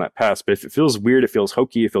going down that path. But if it feels weird, it feels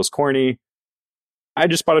hokey, it feels corny, I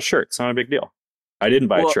just bought a shirt. It's not a big deal. I didn't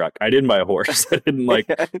buy a truck. I didn't buy a horse. I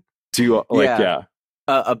didn't do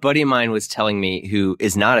A buddy of mine was telling me, who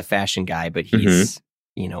is not a fashion guy, but he's,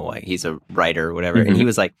 he's a writer or whatever. And he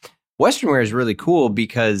was like, Western wear is really cool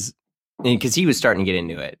because he was starting to get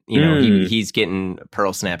into it. He's getting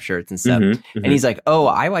pearl snap shirts and stuff. And he's like, oh,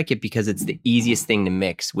 I like it because it's the easiest thing to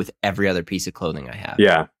mix with every other piece of clothing I have.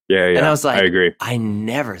 Yeah. And I was like, I agree. I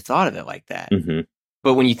never thought of it like that.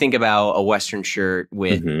 But when you think about a Western shirt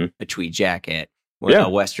with a tweed jacket, a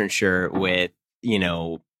Western shirt with,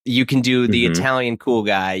 you can do the Italian cool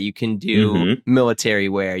guy, you can do military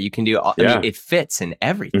wear, you can do, I mean, it fits in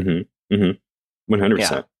everything. 100%.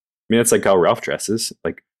 I mean, that's like how Ralph dresses.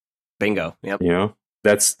 Like, bingo. Yep.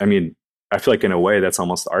 That's, I mean, I feel like in a way that's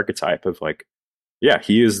almost the archetype of like,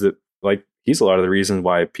 he's a lot of the reason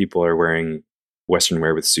why people are wearing Western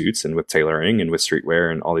wear with suits and with tailoring and with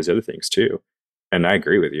streetwear and all these other things too. And I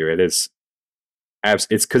agree with you. It's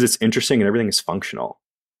because it's interesting and everything is functional.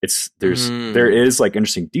 There is like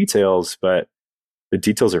interesting details, but the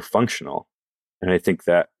details are functional. And I think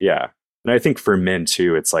that, and I think for men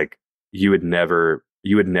too, it's like, you would never,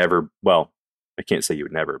 well, I can't say you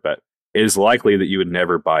would never, but it is likely that you would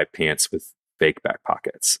never buy pants with fake back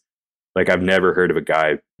pockets. Like, I've never heard of a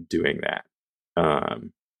guy doing that.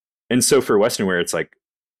 And so for Western wear, it's like,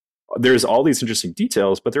 there's all these interesting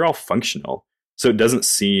details, but they're all functional. So it doesn't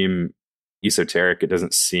seem esoteric. It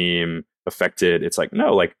doesn't seem affected. It's like,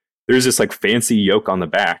 no, like there's this like fancy yoke on the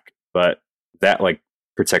back, but that like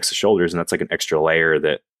protects the shoulders. And that's like an extra layer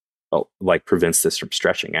that like prevents this from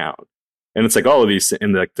stretching out. And it's like all of these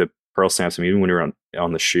in the pearl snaps. I mean, even when we were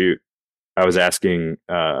on the shoot, I was asking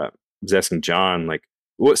John, like,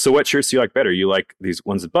 what shirts do you like better? You like these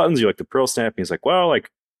ones with buttons? You like the pearl snap? And he's like, well, like,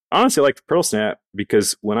 honestly, I like the pearl snap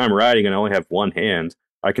because when I'm riding and I only have one hand,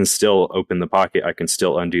 I can still open the pocket. I can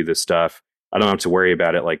still undo the stuff. I don't have to worry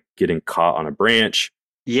about it like getting caught on a branch.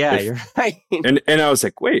 Yeah, you're right. And I was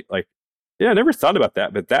like, wait, like, I never thought about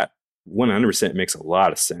that, but that 100% makes a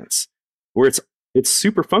lot of sense. Where it's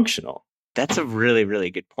super functional. That's a really, really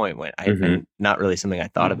good point. And not really something I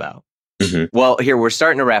thought about. Well, here we're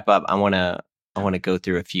starting to wrap up. I want to go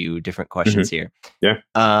through a few different questions here. Yeah.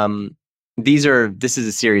 This is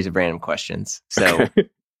a series of random questions. So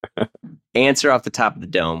answer off the top of the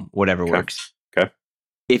dome, whatever works. Okay.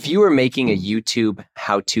 If you were making a YouTube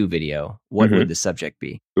how-to video, what would the subject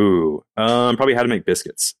be? Ooh, probably how to make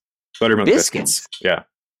biscuits. Buttermilk biscuits. Yeah.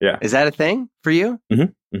 Is that a thing for you?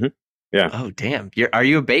 Yeah. Oh, damn. Are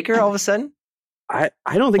you a baker all of a sudden? I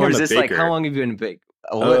don't think Or I'm is a this baker. like, how long have you been a baker?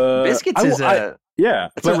 Biscuits is yeah,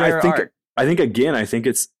 it's a rare art. I think again, I think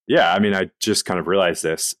it's, yeah, I mean, I just kind of realized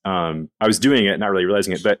this. I was doing it, not really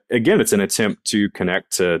realizing it, but again, it's an attempt to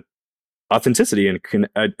connect to authenticity and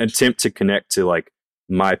an attempt to connect to like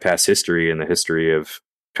my past history and the history of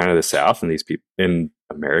kind of the South and these people in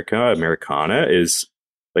Americana is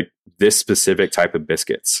like this specific type of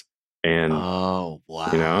biscuits. And, Oh, wow.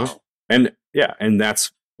 you know, and yeah, and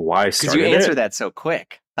that's why I started it. Because you answered that so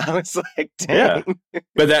quick. I was like, dang. Yeah.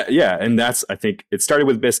 But that, yeah. And that's, I think it started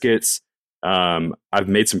with biscuits. I've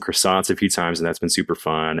made some croissants a few times and that's been super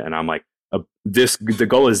fun. And I'm like, the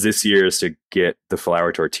goal is this year is to get the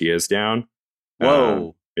flour tortillas down.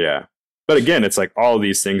 Whoa. Yeah. But again, it's like all of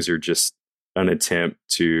these things are just an attempt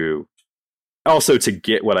to also to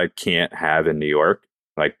get what I can't have in New York.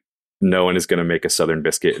 Like no one is going to make a Southern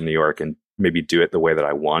biscuit in New York and maybe do it the way that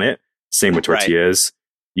I want it. Same with tortillas. Right.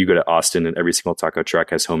 You go to Austin and every single taco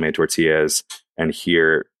truck has homemade tortillas. And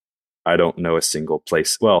here, I don't know a single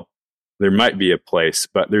place. Well, there might be a place,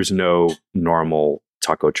 but there's no normal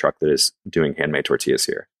taco truck that is doing handmade tortillas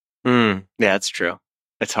here. Yeah, that's true.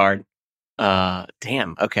 It's hard.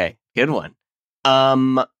 Damn. Okay. Good one.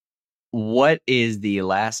 What is the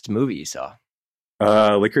last movie you saw?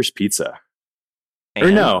 Licorice Pizza. And?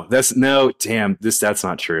 Or no, that's not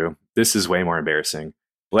true. This is way more embarrassing.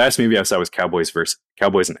 The last movie I saw was Cowboys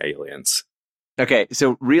and Aliens. Okay,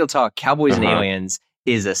 so real talk, Cowboys and Aliens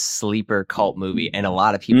is a sleeper cult movie, and a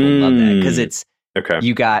lot of people love that because it's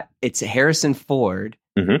it's Harrison Ford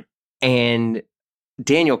and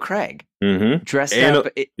Daniel Craig dressed up.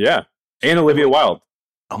 And Olivia Wilde.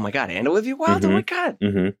 Oh my god, and Olivia Wilde. Oh my god.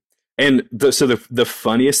 And the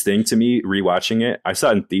funniest thing to me rewatching it, I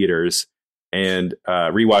saw it in theaters and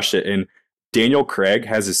rewatched it, and Daniel Craig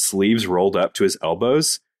has his sleeves rolled up to his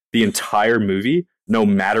elbows the entire movie, no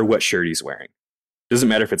matter what shirt he's wearing. Doesn't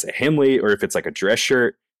matter if it's a Henley or if it's like a dress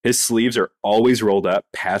shirt. His sleeves are always rolled up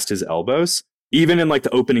past his elbows. Even in like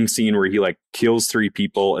the opening scene where he like kills 3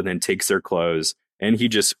 people and then takes their clothes and he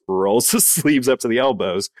just rolls his sleeves up to the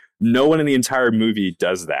elbows. No one in the entire movie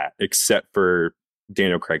does that except for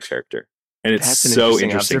Daniel Craig's character. And it's so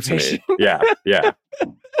interesting to me. Yeah.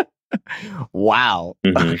 Wow.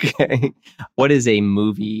 Okay. What is a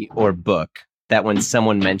movie or book that when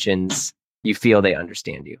someone mentions, you feel they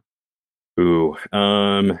understand you? Ooh,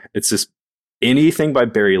 it's just anything by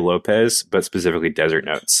Barry Lopez, but specifically Desert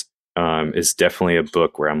Notes, is definitely a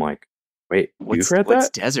book where I'm like, wait, you've read that? What's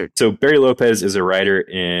Desert? So Barry Lopez is a writer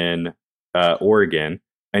in Oregon,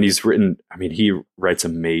 and he writes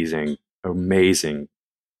amazing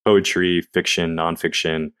poetry, fiction,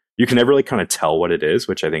 nonfiction. You can never really kind of tell what it is,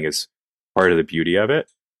 which I think is part of the beauty of it.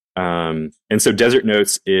 And so Desert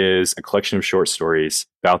Notes is a collection of short stories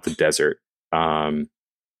about the desert.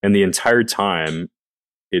 And the entire time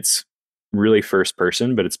it's really first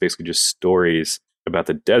person, but it's basically just stories about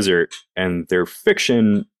the desert, and they're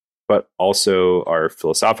fiction, but also are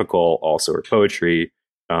philosophical, also are poetry.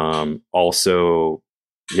 You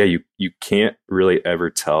can't really ever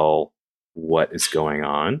tell what is going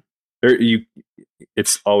on.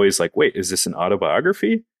 It's always like, wait, is this an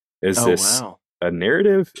autobiography? Is this a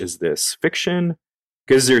narrative? Is this fiction?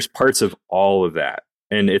 Because there's parts of all of that,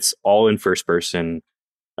 and it's all in first person.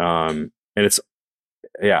 And it's,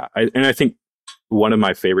 I think one of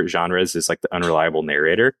my favorite genres is like the unreliable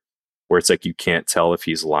narrator, where it's like you can't tell if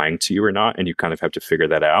he's lying to you or not, and you kind of have to figure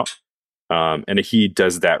that out. And he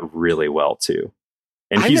does that really well too.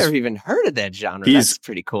 And I've never even heard of that genre. That's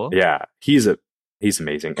pretty cool. Yeah, he's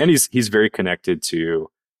amazing, and he's very connected to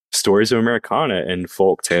stories of Americana and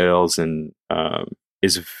folk tales, and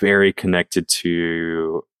is very connected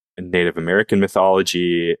to Native American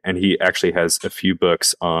mythology. And he actually has a few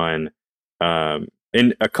books on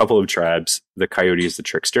in a couple of tribes. The Coyote is the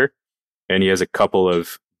trickster, and he has a couple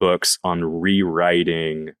of books on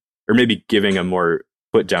rewriting or maybe giving a more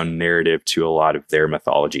put down narrative to a lot of their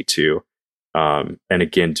mythology too. And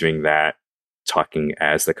again, doing that, talking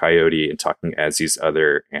as the coyote and talking as these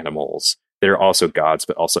other animals. They're also gods,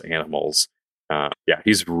 but also animals.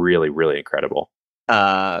 He's really, really incredible.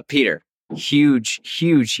 Peter,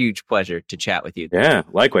 huge pleasure to chat with you. Yeah,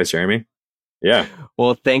 likewise, Jeremy. Yeah.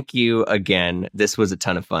 Well, thank you again. This was a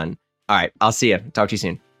ton of fun. All right, I'll see you. Talk to you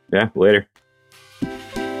soon. Yeah, later.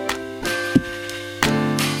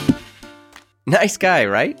 Nice guy,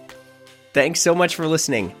 right? Thanks so much for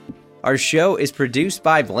listening. Our show is produced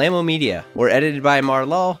by Blammo Media. We're edited by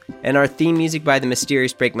Marlaw, and our theme music by the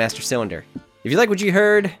mysterious Breakmaster Cylinder. If you like what you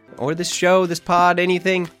heard, or this show, this pod,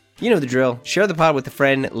 anything, you know the drill. Share the pod with a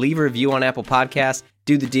friend, leave a review on Apple Podcasts,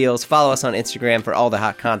 do the deals, follow us on Instagram for all the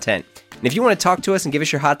hot content. And if you want to talk to us and give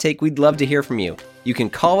us your hot take, we'd love to hear from you. You can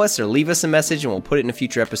call us or leave us a message and we'll put it in a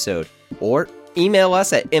future episode. Or email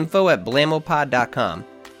us at info@blamopod.com.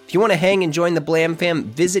 If you want to hang and join the Blam fam,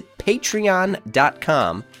 visit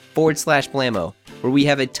patreon.com/Blamo, where we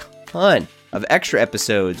have a ton of extra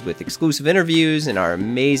episodes with exclusive interviews and our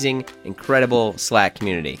amazing, incredible Slack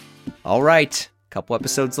community. All right, couple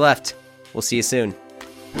episodes left. We'll see you soon.